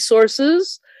renewable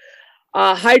resources.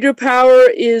 Hydropower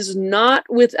is not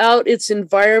without its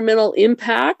environmental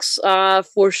impacts,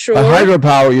 for sure. By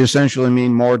hydropower, you essentially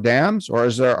mean more dams, or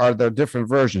are there different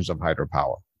versions of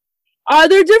hydropower?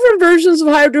 There are different versions of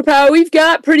hydropower. We've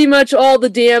got pretty much all the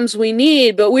dams we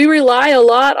need, but we rely a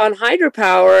lot on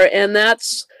hydropower, and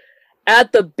that's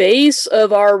at the base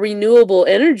of our renewable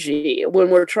energy. When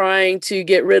we're trying to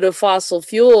get rid of fossil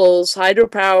fuels,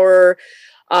 hydropower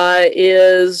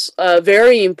is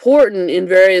very important in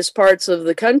various parts of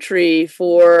the country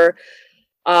for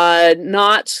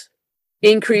not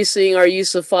increasing our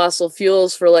use of fossil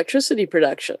fuels for electricity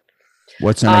production.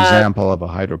 What's an example of a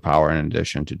hydropower in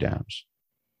addition to dams?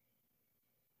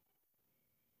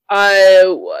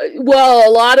 Well,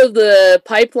 a lot of the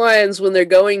pipelines, when they're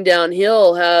going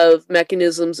downhill, have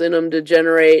mechanisms in them to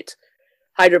generate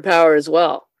hydropower as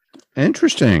well.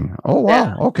 Interesting. Oh, wow.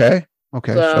 Yeah. Okay.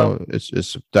 So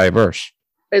it's diverse.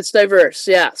 It's diverse,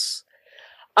 yes.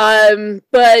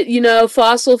 But,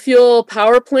 fossil fuel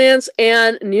power plants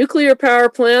and nuclear power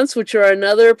plants, which are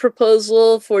another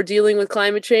proposal for dealing with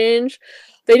climate change,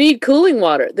 they need cooling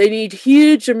water. They need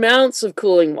huge amounts of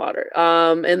cooling water,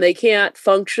 and they can't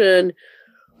function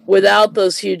without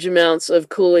those huge amounts of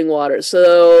cooling water.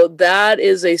 So that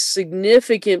is a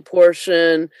significant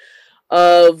portion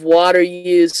of water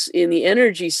use in the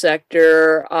energy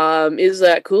sector, is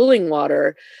that cooling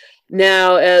water.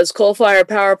 Now, as coal-fired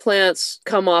power plants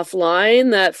come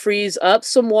offline, that frees up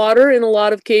some water in a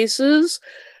lot of cases.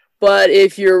 But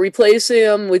if you're replacing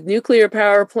them with nuclear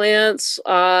power plants,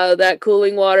 that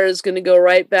cooling water is going to go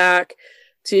right back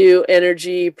to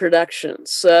energy production.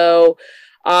 So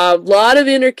a lot of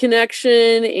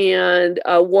interconnection, and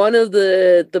one of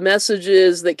the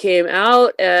messages that came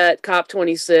out at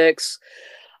COP26,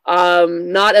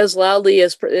 not as loudly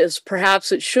as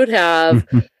perhaps it should have,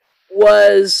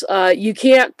 was you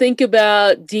can't think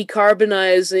about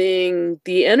decarbonizing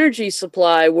the energy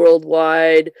supply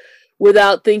worldwide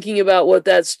without thinking about what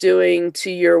that's doing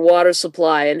to your water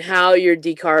supply and how you're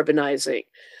decarbonizing.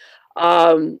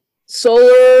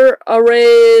 Solar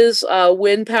arrays,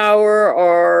 wind power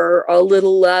are a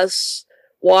little less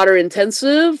water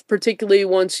intensive, particularly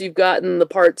once you've gotten the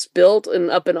parts built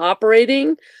and up and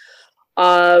operating.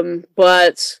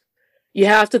 But you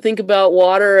have to think about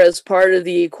water as part of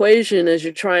the equation as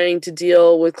you're trying to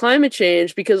deal with climate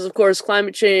change, because of course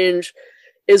climate change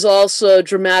is also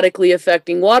dramatically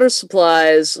affecting water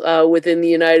supplies within the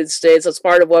United States. That's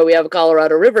part of why we have a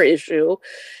Colorado River issue.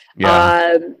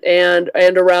 Yeah. And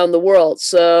around the world.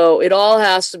 So it all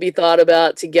has to be thought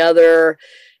about together,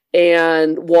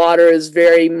 and water is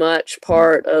very much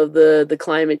part of the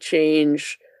climate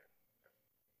change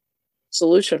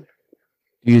solution.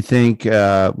 Do you think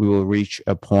we will reach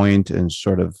a point in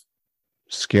sort of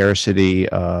scarcity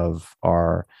of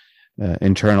our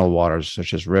internal waters,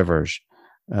 such as rivers?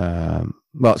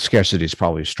 Well, scarcity is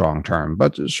probably a strong term,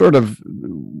 but sort of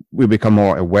we become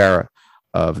more aware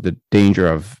of the danger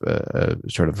of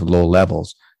sort of low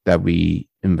levels, that we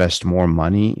invest more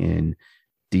money in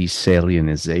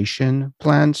desalinization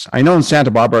plants. I know in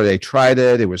Santa Barbara they tried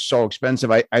it. It was so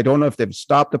expensive. I don't know if they've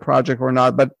stopped the project or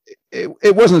not, but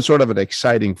it wasn't sort of an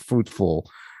exciting, fruitful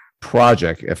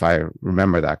project, if I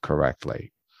remember that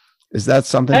correctly. Is that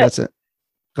something that's it?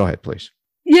 Go ahead, please.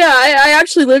 Yeah, I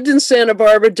actually lived in Santa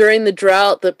Barbara during the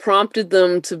drought that prompted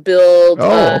them to build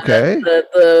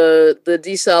the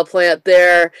desal plant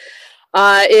there.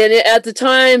 And at the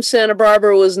time, Santa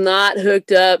Barbara was not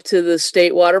hooked up to the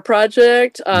state water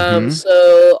project.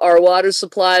 So our water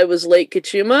supply was Lake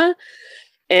Cachuma.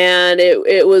 And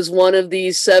it was one of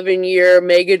these 7-year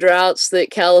mega droughts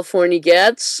that California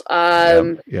gets.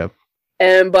 Yep.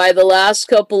 And by the last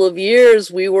couple of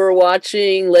years, we were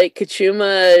watching Lake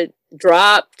Cachuma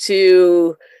drop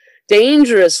to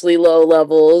dangerously low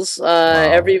levels.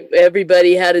 Wow.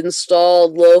 Everybody had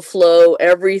installed low flow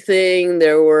everything.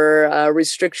 There were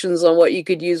restrictions on what you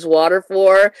could use water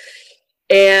for.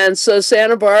 And so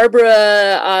Santa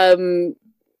Barbara,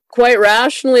 quite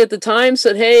rationally at the time,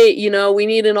 said, hey, we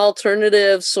need an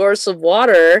alternative source of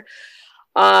water,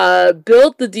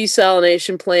 built the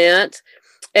desalination plant,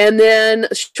 and then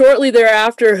shortly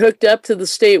thereafter hooked up to the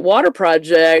state water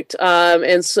project.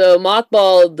 And so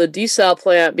mothballed the desal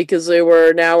plant because they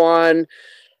were now on,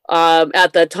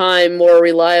 at that time, more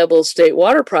reliable state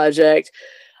water project.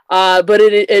 But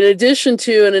in addition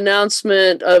to an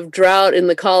announcement of drought in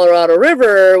the Colorado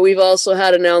River, we've also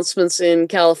had announcements in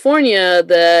California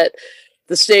that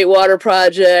the state water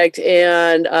project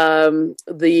and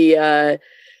the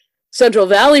Central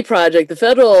Valley Project, the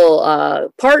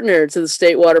federal partner to the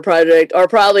state water project, are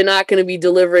probably not going to be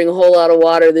delivering a whole lot of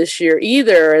water this year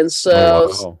either. And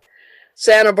so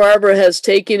Santa Barbara has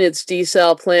taken its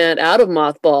desal plant out of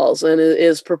mothballs and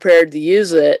is prepared to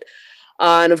use it.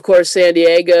 And of course, San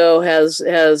Diego has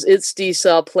its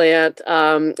desal plant.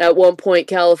 At one point,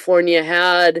 California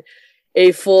had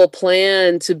a full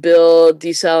plan to build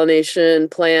desalination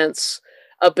plants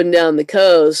up and down the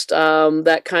coast.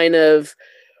 That kind of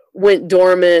went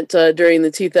dormant during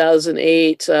the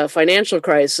 2008 financial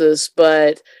crisis,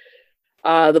 but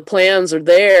the plans are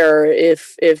there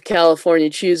if California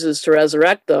chooses to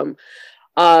resurrect them.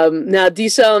 Now,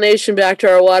 desalination, back to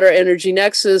our water energy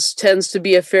nexus, tends to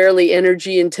be a fairly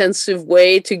energy intensive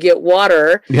way to get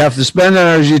water. You have to spend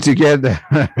energy to get there.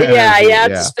 Yeah, you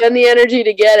have to spend the energy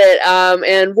to get it.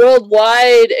 And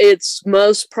worldwide, it's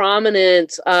most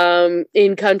prominent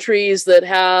in countries that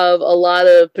have a lot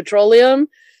of petroleum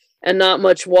and not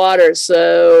much water.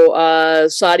 So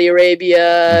Saudi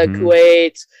Arabia,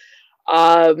 Kuwait,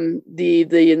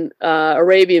 the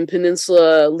Arabian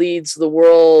Peninsula leads the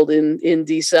world in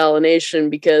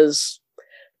desalination because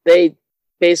they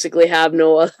basically have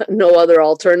no other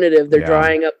alternative. They're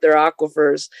drying up their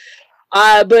aquifers.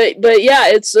 But yeah,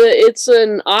 it's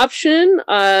an option.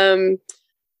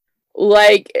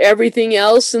 Like everything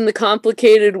else in the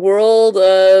complicated world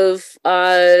of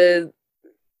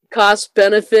cost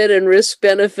benefit and risk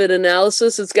benefit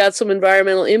analysis, it's got some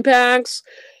environmental impacts.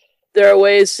 There are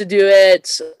ways to do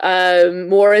it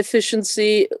more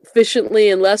efficiently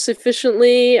and less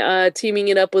efficiently. Teaming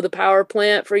it up with a power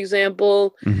plant, for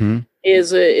example,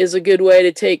 is a good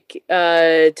way to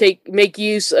make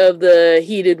use of the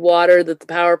heated water that the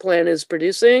power plant is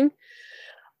producing,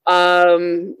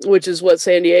 which is what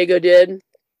San Diego did.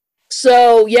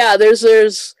 So yeah, there's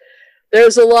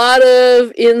a lot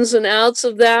of ins and outs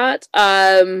of that.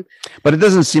 But it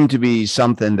doesn't seem to be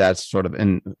something that's sort of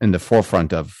in the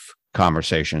forefront of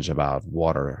conversations about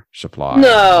water supply.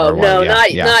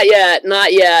 Not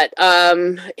yet.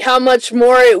 How much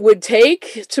more it would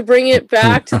take to bring it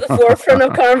back to the forefront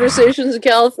of conversations in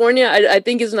California, I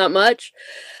think is not much.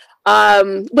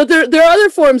 But there are other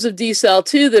forms of desal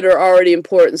too that are already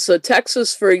important. So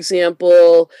Texas, for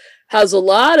example, has a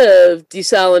lot of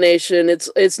desalination.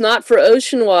 It's not for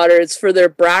ocean water, it's for their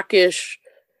brackish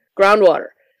groundwater.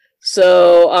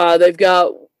 So they've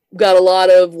got a lot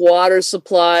of water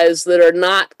supplies that are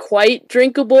not quite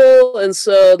drinkable, and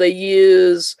so they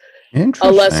use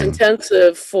a less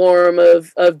intensive form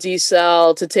of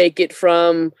desal to take it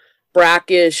from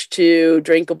brackish to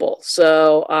drinkable.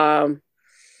 So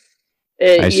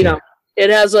it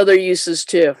has other uses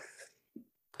too.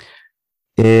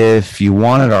 If you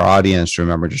wanted our audience to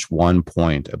remember just one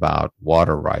point about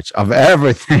water rights of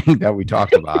everything that we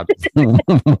talked about,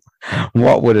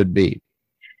 what would it be?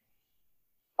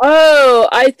 Oh,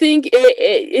 I think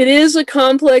it is a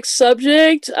complex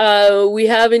subject. We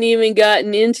haven't even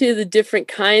gotten into the different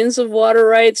kinds of water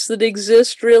rights that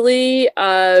exist, really.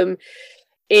 And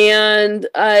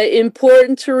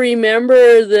important to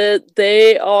remember that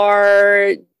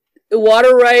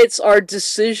water rights are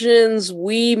decisions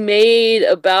we made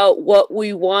about what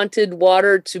we wanted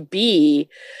water to be.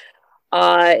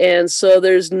 And so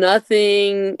there's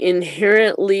nothing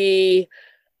inherently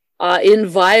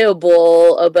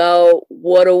inviolable about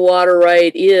what a water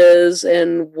right is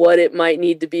and what it might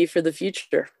need to be for the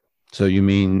future. So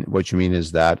what you mean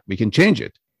is that we can change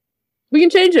it. We can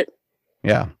change it.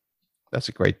 Yeah, that's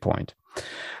a great point.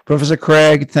 Professor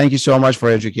Craig, thank you so much for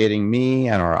educating me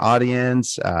and our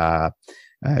audience.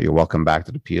 You're welcome back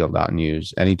to the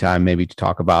PL.News anytime, maybe to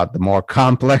talk about the more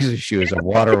complex issues of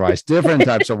water rights, different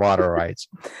types of water rights.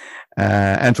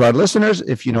 And to our listeners,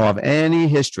 if you know of any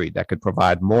history that could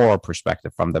provide more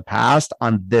perspective from the past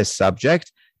on this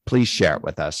subject, please share it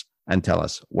with us and tell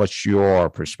us what's your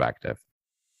perspective.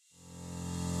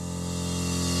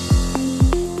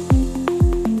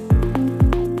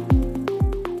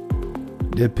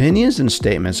 The opinions and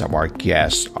statements of our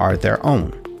guests are their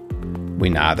own. We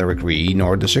neither agree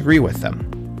nor disagree with them.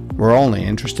 We're only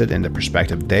interested in the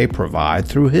perspective they provide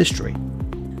through history.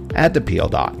 At the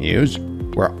PL.News,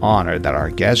 we're honored that our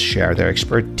guests share their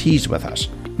expertise with us,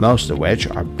 most of which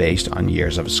are based on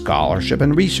years of scholarship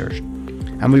and research.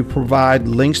 And we provide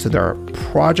links to their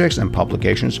projects and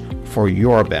publications for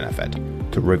your benefit,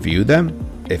 to review them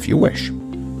if you wish.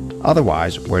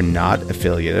 Otherwise, we're not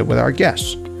affiliated with our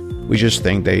guests. We just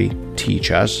think they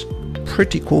teach us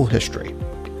pretty cool history,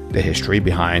 the history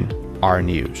behind our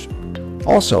news.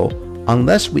 Also,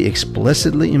 unless we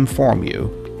explicitly inform you,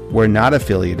 we're not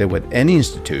affiliated with any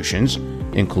institutions,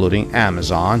 including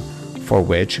Amazon, for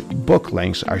which book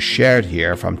links are shared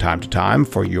here from time to time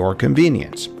for your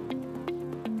convenience.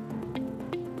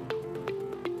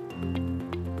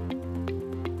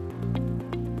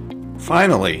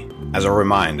 Finally, as a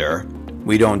reminder,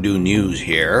 we don't do news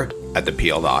here at the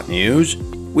PL.News.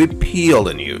 We peel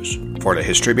the news for the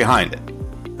history behind it.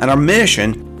 And our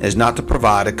mission is not to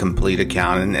provide a complete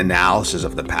account and analysis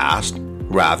of the past,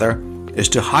 rather is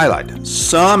to highlight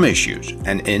some issues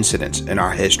and incidents in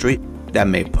our history that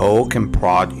may poke and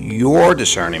prod your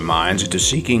discerning minds into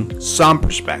seeking some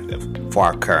perspective for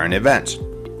our current events.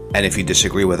 And if you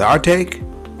disagree with our take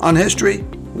on history,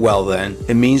 well then,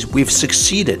 it means we've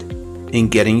succeeded in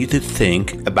getting you to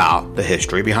think about the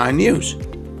history behind news.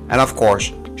 And of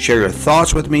course, share your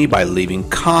thoughts with me by leaving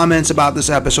comments about this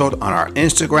episode on our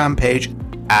Instagram page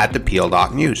at the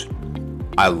PL.News.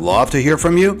 I love to hear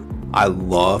from you. I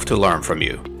love to learn from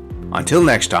you. Until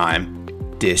next time,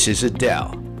 this is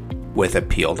Adele with the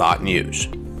PL.News.